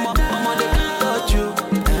wrist? Mama, they can't touch you.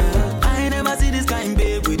 I ain't never see this kind,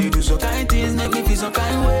 babe. We do so kind things, make me feel some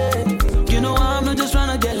kind way. You know I'm not just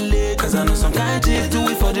trying to get laid, cause I know some kind chicks do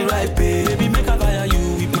it for the right pay. Baby, make a fire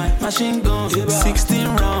you with my machine gun. 16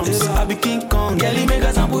 rounds, I be King Kong. Girlie, make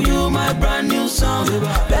a sample you my brand new some,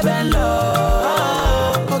 baby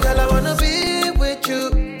love. Oh girl, I wanna be with you,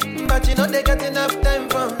 but you know they got enough time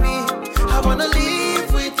for me. I wanna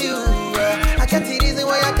live with you. I can't see reason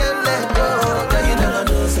why I can't let go. Girl, you never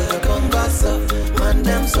know, so you come back so. Man,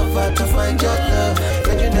 them so far to find your love.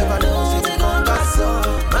 Girl, you never know, so you come back so.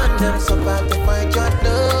 Man, them so far to find your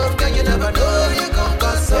love. Girl, you never know, you come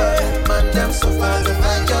back so. Man, them so far to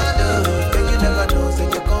find your love. Girl, you never know, so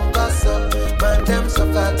you come back so. Man, them so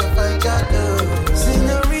far to find your love.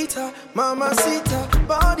 Señorita, mamacita,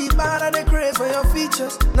 body bad and the craze for your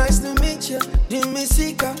features. Nice to meet you, Jimmy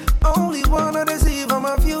Sika. Only wanna deceive on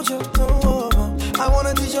my future. Oh, I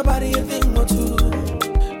wanna teach your body a thing or two.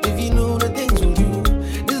 If you know the things we do,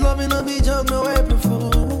 this love ain't no be joke, no April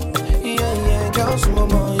Fool. Yeah, girl, some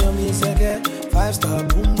more, you mean second. 5-star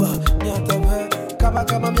boomba, nyatabe. Kaba,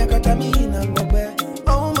 miakatamina, babe.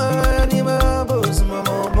 Oh my, I need my boss, my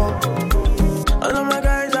mom. All of my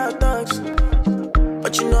guys are thugs,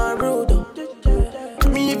 but you know I'm rude though. I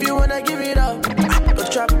mean, if you wanna give it up, go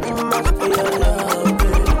trap in my mouth for your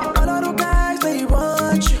love. All of the guys, they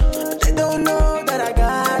want you, but they don't know that I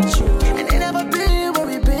got you. And they never been where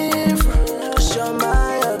we been from. Cause you're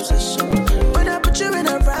my obsession. When I put you in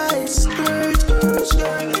a right skirt,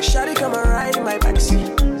 shawty come and ride in my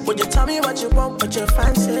backseat. Would you tell me what you want, what you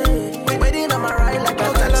fancy? Waiting on my ride like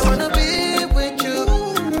a girl, I wanna be with you,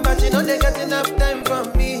 but you know they got enough time for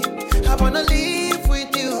me. I wanna live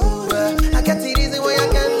with you. I can't see reason why I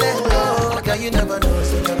can't let go. Girl, you never know,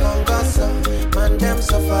 so you gon' goss up. Man, them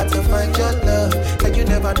so far to find your love. Girl, you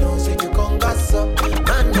never know, so you gon' goss up.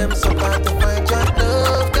 Man, them so far to find your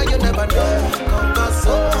love. Girl, you never know, gon' goss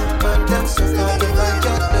up. Man, them so far to find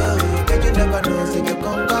your love. Girl, you never know, so you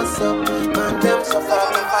gon' goss up. Man, them so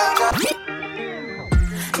far to find your love.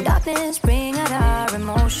 Darkness bring out our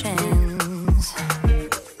emotions.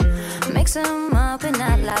 Mix them up in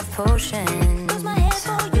that life potion.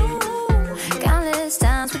 Countless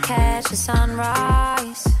times we catch the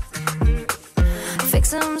sunrise. Fix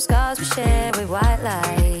some scars we share with white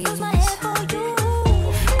lights.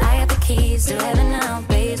 I got the keys to heaven now,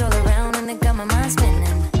 bays all around and they got my mind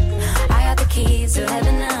spinning. I got the keys to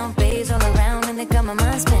heaven now, bays all around and they got my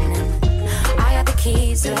mind spinning. I got the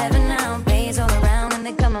keys to heaven now, bays all around and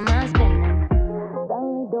they got my mind spinning.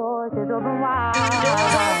 The doors is open wide.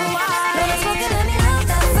 Let's walk and let me out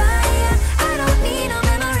that fire. I don't need no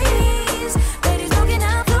memories. Ladies looking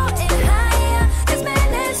out, floating higher. This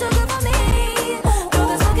madness so good for me.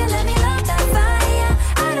 Let's walk and let me out that fire.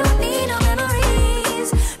 I don't need no memories.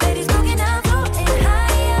 Ladies looking out, floating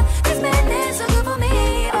higher. This madness so good for me.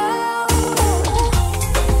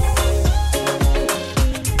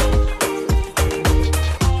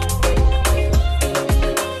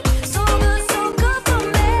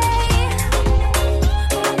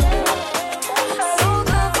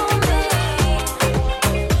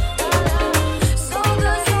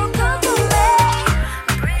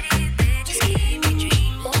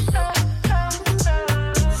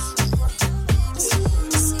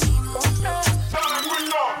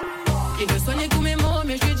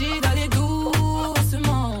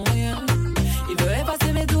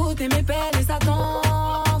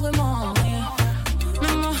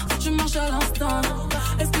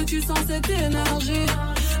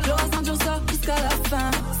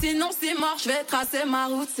 Je vais tracer ma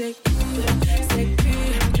route, c'est qui?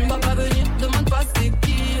 Tu me vois pas venir, demande pas c'est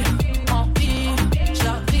qui. En I,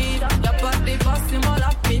 j'arrive, y'a pas de débat, c'est moi la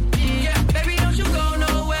pépite. Baby, don't you go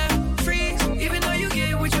nowhere, freeze. Even though you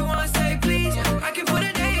get what you want, say please. I can put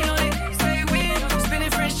a date on it, say we. Spinning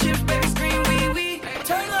French chips, baby, scream we.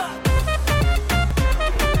 Turn up.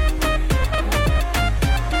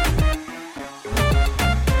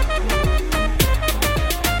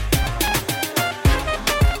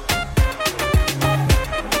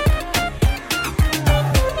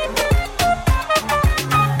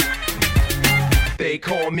 They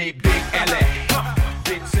call me Big L.A.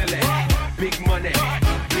 Big silly, big money,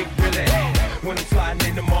 big Billy. When I'm sliding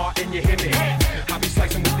in the mall and you hear me, I be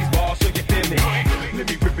slicing with these balls so you feel me. Let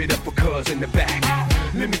me rip it up for cuz in the back.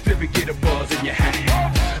 Let me flip it, get a buzz in your hat.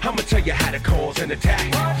 I'ma tell you how to cause an attack.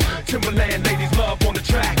 Timberland ladies love on the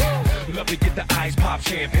track. Love to get the ice pop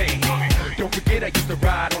champagne. Don't forget I used to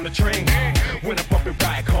ride on the train. When I bump it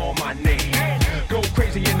right, call my name. Go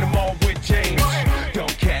crazy in the mall with James. Dumb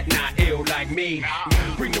cat, not ill like me.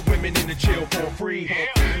 Bring the women in the chill for free.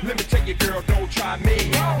 Let me tell you, girl, don't try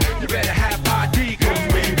me. You better have ID, cause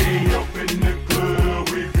we be up in the club.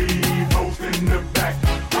 We be posting the back.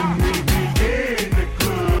 When we be in the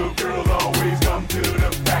club, girls always come to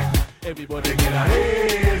the back. Everybody get our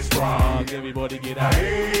heads strong. Everybody get our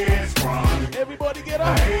heads strong. Everybody get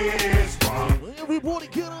our heads strong. Everybody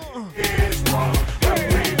get our heads strong.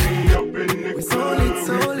 We solid,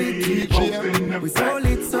 DJ. We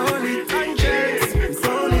solid, conscience. We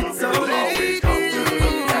solid.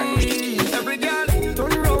 Every girl,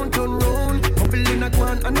 turn round. Couple in a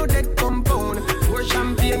guan, I know that compound. Pour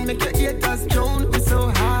champagne, make your haters drown. We so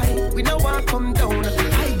high, we don't want come down.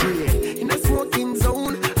 High grade, in a smoking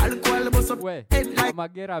zone. Alcohol bust up head like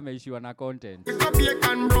Magera ameishiwa na content. we come here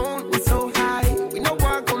and round. We so high, we don't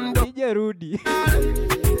want come down. DJ Rudy.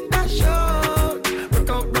 Dash out, rock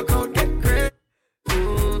out, get great.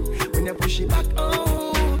 When you push it back,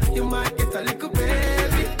 oh, you might get a little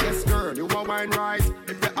baby. Yes, girl, you are wine right.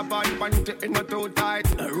 If you're a bad pant, you're not too tight.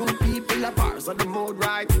 Room people are bars on the mood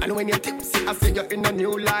right. And when you're tipsy, I see you in a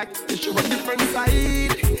new light. You show a different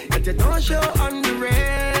side that you don't show on the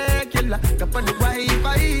regular. Up on the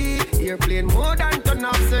Wi-Fi, airplane more than turn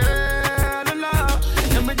off cellular.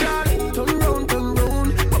 Let me darling, turn round.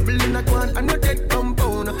 Bubble in a guan, I know that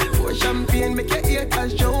compound. Pour champagne, make your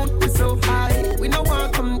haters drown. We so high, we no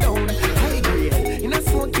want come down. High grade, in a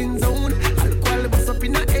smoking zone. Alcohol bust up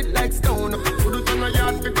in a head like stone. Put it on a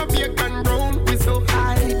yard, pick up your can round. We so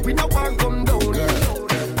high, we no want come down.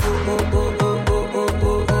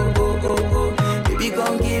 Baby,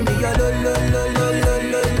 come give me your lo.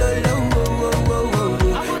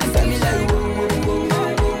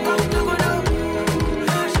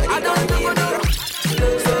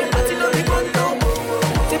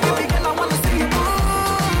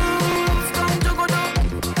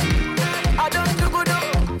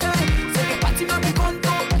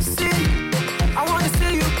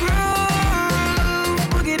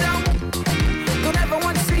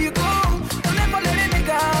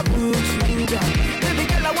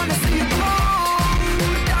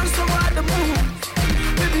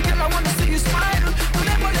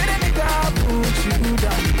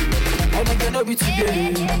 Be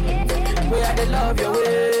today, we had to love your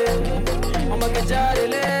way. I'ma get you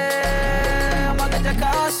I'ma get your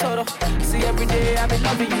car sort. See every day I be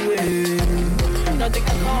loving you. Nothing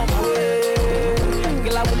can come my way.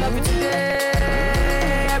 Girl, I will love you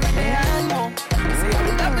today. Every day I know. See I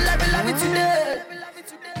will love you today.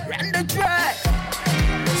 Run the track,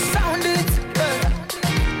 sound it,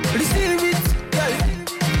 receive it,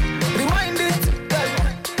 rewind it,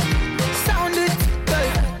 sound it.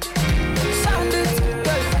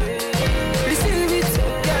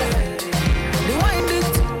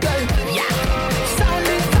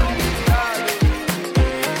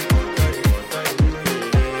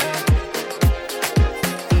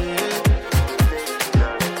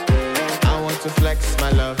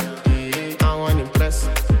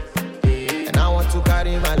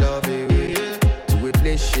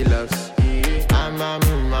 She loves. I'm a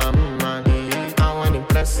man. I want to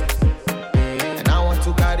impress. And I want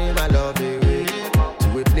to carry my love away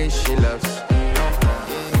to a place she loves.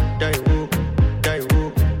 Die who,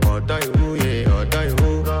 or die who, yeah, or die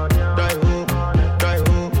who. Die who,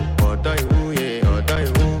 or die who, yeah, or die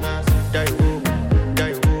who. Die who,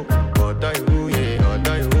 or die who, yeah, or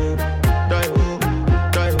die who. Die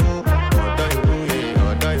who, or die who, yeah,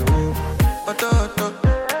 or die who.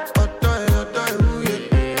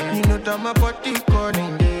 My body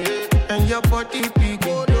calling and your body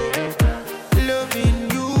picking.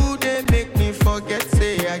 Loving you, they make me forget,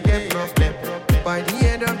 say I get problem. By the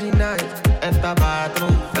end of the night, enter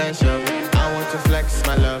bathroom, fresh up. I want to flex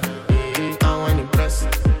my love, I want to impress.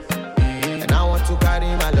 And I want to carry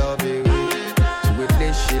my love away to a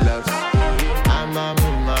place she loves. I'm a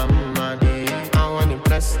man, I want to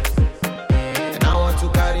impress. And I want to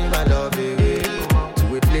carry my love away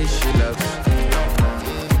to a place she loves.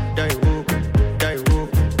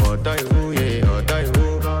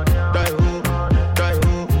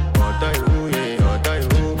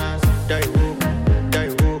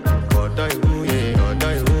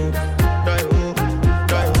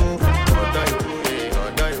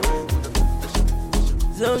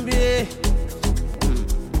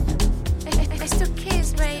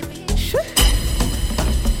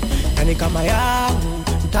 Kama yangu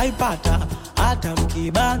utaipata hata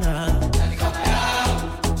mkibana.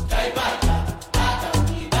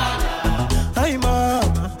 Hai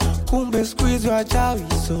mama, kumbe squeeze wachawi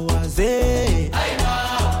so wazee.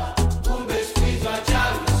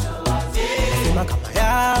 Sema kama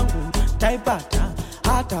yangu utaipata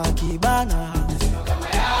hata kibana.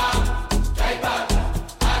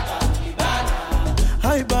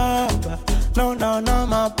 Hai baba, no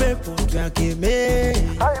mapepo tuyakemee.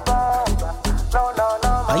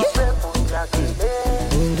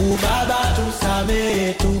 Mungu Baba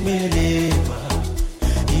tusamehe tumelewa.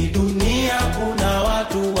 Hii dunia kuna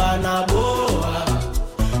watu wanaboa.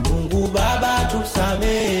 Mungu Baba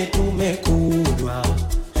tusamehe tumekunywa.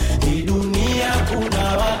 Hii dunia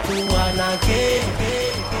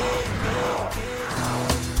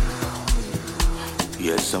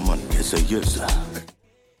man, yes, yes.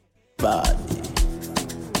 Body.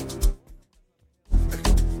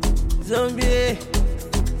 Zombie.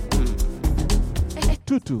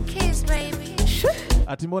 Tutu. Kiss, baby.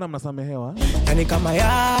 Ati mbona mnasamehewa? Yani kama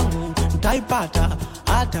yangu mtaipata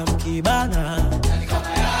hata mkibana. Yani kama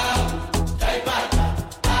yangu mtaipata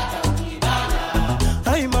hata mkibana.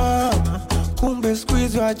 Hai mama, kumbe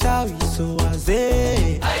squeeze wachawi so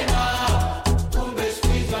wazee. Hai mama, kumbe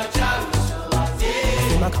squeeze wachawi so wazee.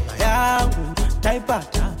 Sema kama yangu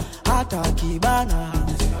mtaipata hata kibana.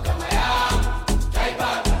 Sema kama yangu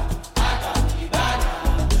mtaipata hata kibana.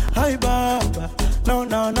 Hai baba, no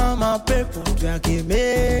mapepo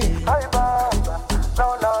tuyakemee. Hai baba, no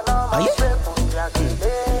mapepo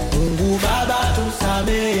tuyakemee. Mungu Baba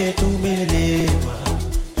tusamehe tumelewa.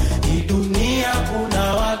 Hii dunia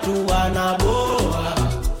kuna watu wanaboa.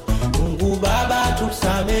 Mungu Baba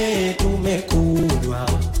tusamehe tumekunywa.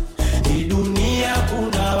 Hii dunia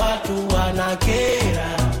kuna watu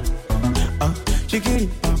wanakera. Chikiri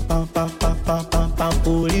pam pam pam pam pam pam pam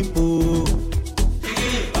pulipu.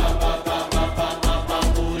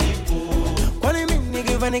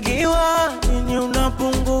 Nikifanikiwa nini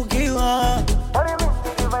unapungukiwa?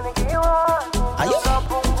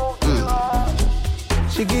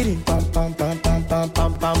 Shigiri pam pam pam pam pam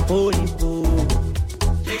pam pam polipo.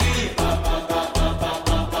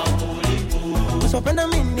 Usipenda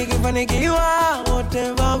mimi nikifanikiwa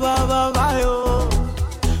wote baba yo.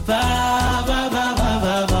 Baba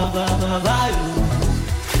yo.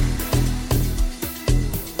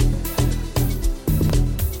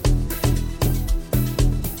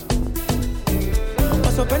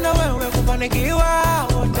 Usipenda wewe kufanikiwa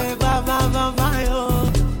wote baba yo.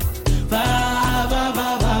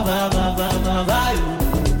 Baba yo.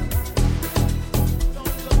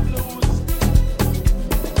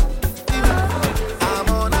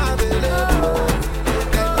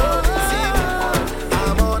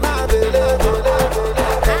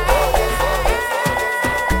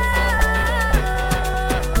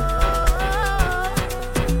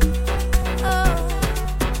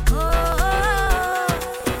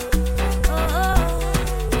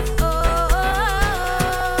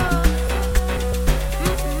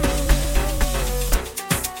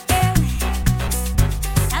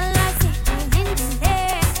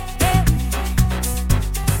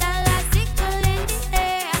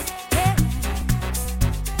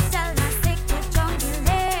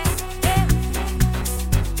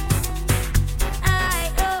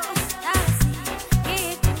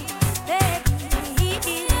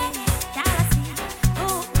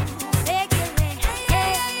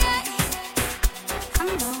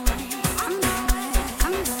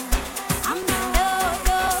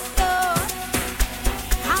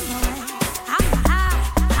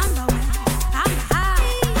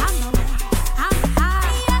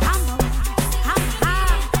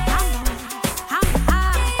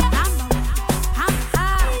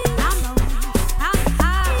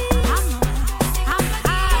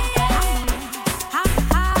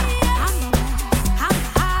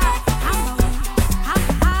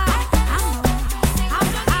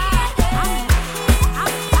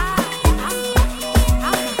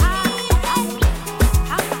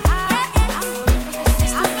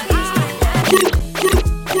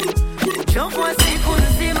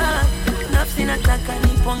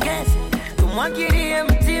 Mwagirie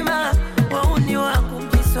mtima wauni wangu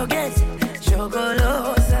mjisogeze.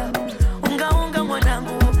 Shogoloza unga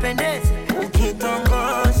mwanangu upendeze.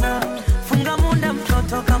 Ukitongoza funga munda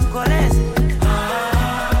mtoto kamkoleze.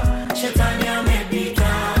 Shetani amepita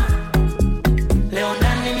leo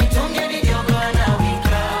ndani mitungi ni jogo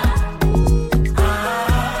anawika.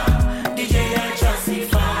 DJ acha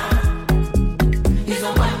sifa hizo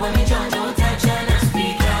mambo ni jonjo utachana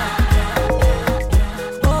speaker.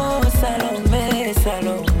 Oh Salome,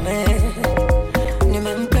 Salome,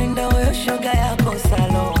 nimempenda wewe shoga yako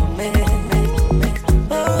Salome.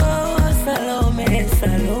 Oh Salome,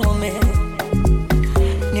 Salome,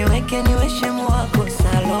 niweke niwe shemu wako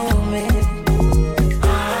Salome.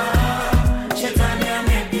 Shetani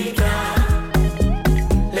amepita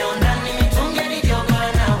leo ndani mitungi ni jogo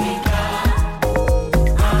anawika.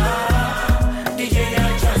 DJ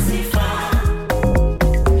acha sifa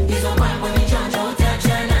hizo mambo ni jonjo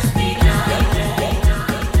utachana speaker.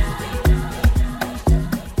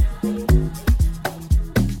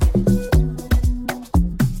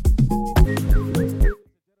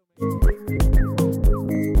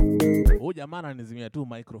 Oh jamana nizimia tu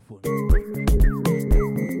microphone.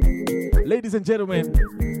 Ladies and gentlemen,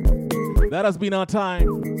 that has been our time.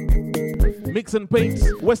 Mix and Paint,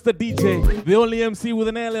 West the DJ, the only MC with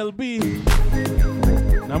an LLB.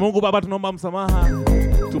 Na Mungu Baba tunaomba msamaha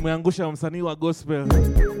Tumeangusha msanii wa gospel.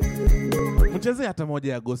 Mcheze hata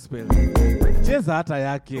moja ya gospel. Cheza hata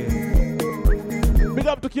yake. Big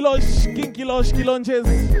up to Kilosh, King Kilosh, Kilonches.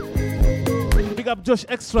 Big up Josh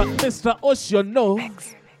Extra, Mr. Ocean No.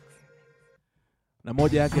 Na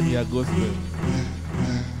moja yake ni ya gospel.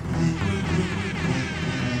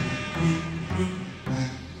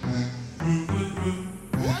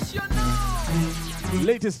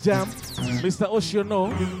 Latest jam, Mr. Ocean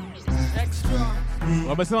No.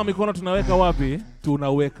 Wamesema mikono tunaweka wapi?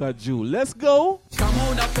 Tunaweka juu. Let's go. Kama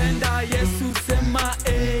unapenda Yesu sema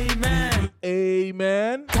amen.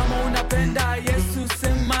 Amen. Kama unapenda Yesu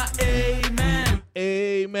sema amen.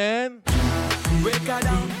 Amen. Weka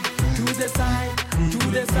down to the side, to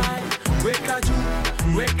the side. Weka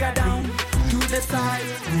juu, weka down to the side,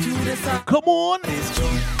 to the side. Come on. There's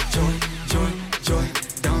joy, joy, joy, joy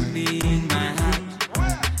down in my heart.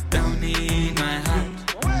 Down in my heart.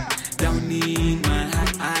 Down in my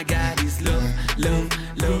heart, I got this love, love,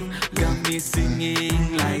 love. Got me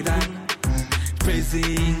singing like that,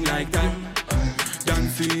 praising like that,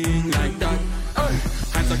 dancing like that.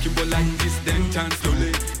 Hands akimbo like this, then turn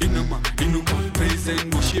slowly. Inama, inuka, praise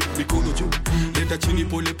and worship. Mikono juu, leta chini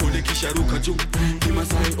pole pole kisha ruka juu.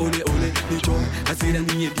 Kimasai ole ole, ni joy. Hasira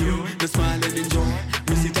ni yedio, na smile and enjoy.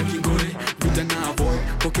 Misitaki ngore, vita na avoid.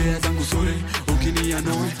 Pokea zangu sore, ukini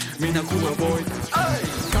annoy, mina kuwa avoid.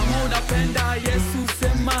 Kama unapenda Yesu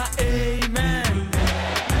sema amen.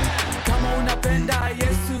 Kama unapenda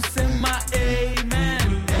Yesu sema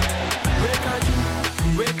amen. Weka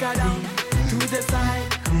juu, weka down to the side,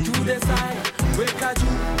 to the side. Weka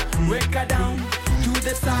juu, weka down to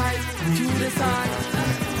the side, to the side.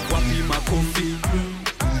 Wapi makofi,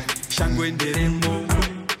 shangwe nderemo,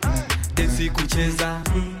 densi kucheza.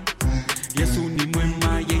 Yesu ni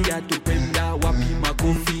mwema, yeye atupenda. Wapi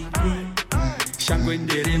makofi, shangwe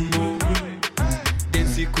nderemo,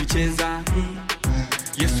 densi kucheza.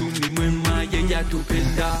 Yesu ni mwema, yeye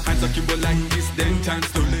atupenda. Hands akimbo like this, then turn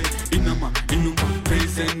slowly. Inama, inuka,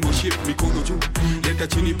 praise and worship. Mikono juu, leta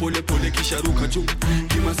chini pole pole kisha ruka juu.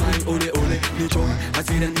 Kimasai ole ole, ni joy.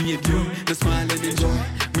 Hasira ni yedio, na smile and enjoy.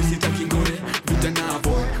 Misitaki ngore, vita na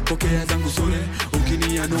avoid. Pokea zangu sore,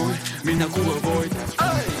 ukini annoy, mina kuwa avoid.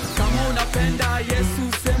 Kama unapenda Yesu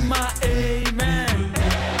sema amen.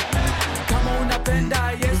 Kama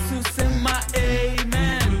unapenda Yesu sema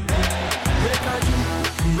amen. Weka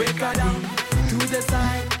juu, weka down to the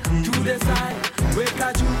side, to the side.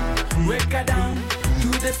 Weka juu, weka down to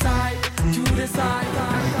the side, to the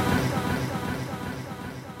side.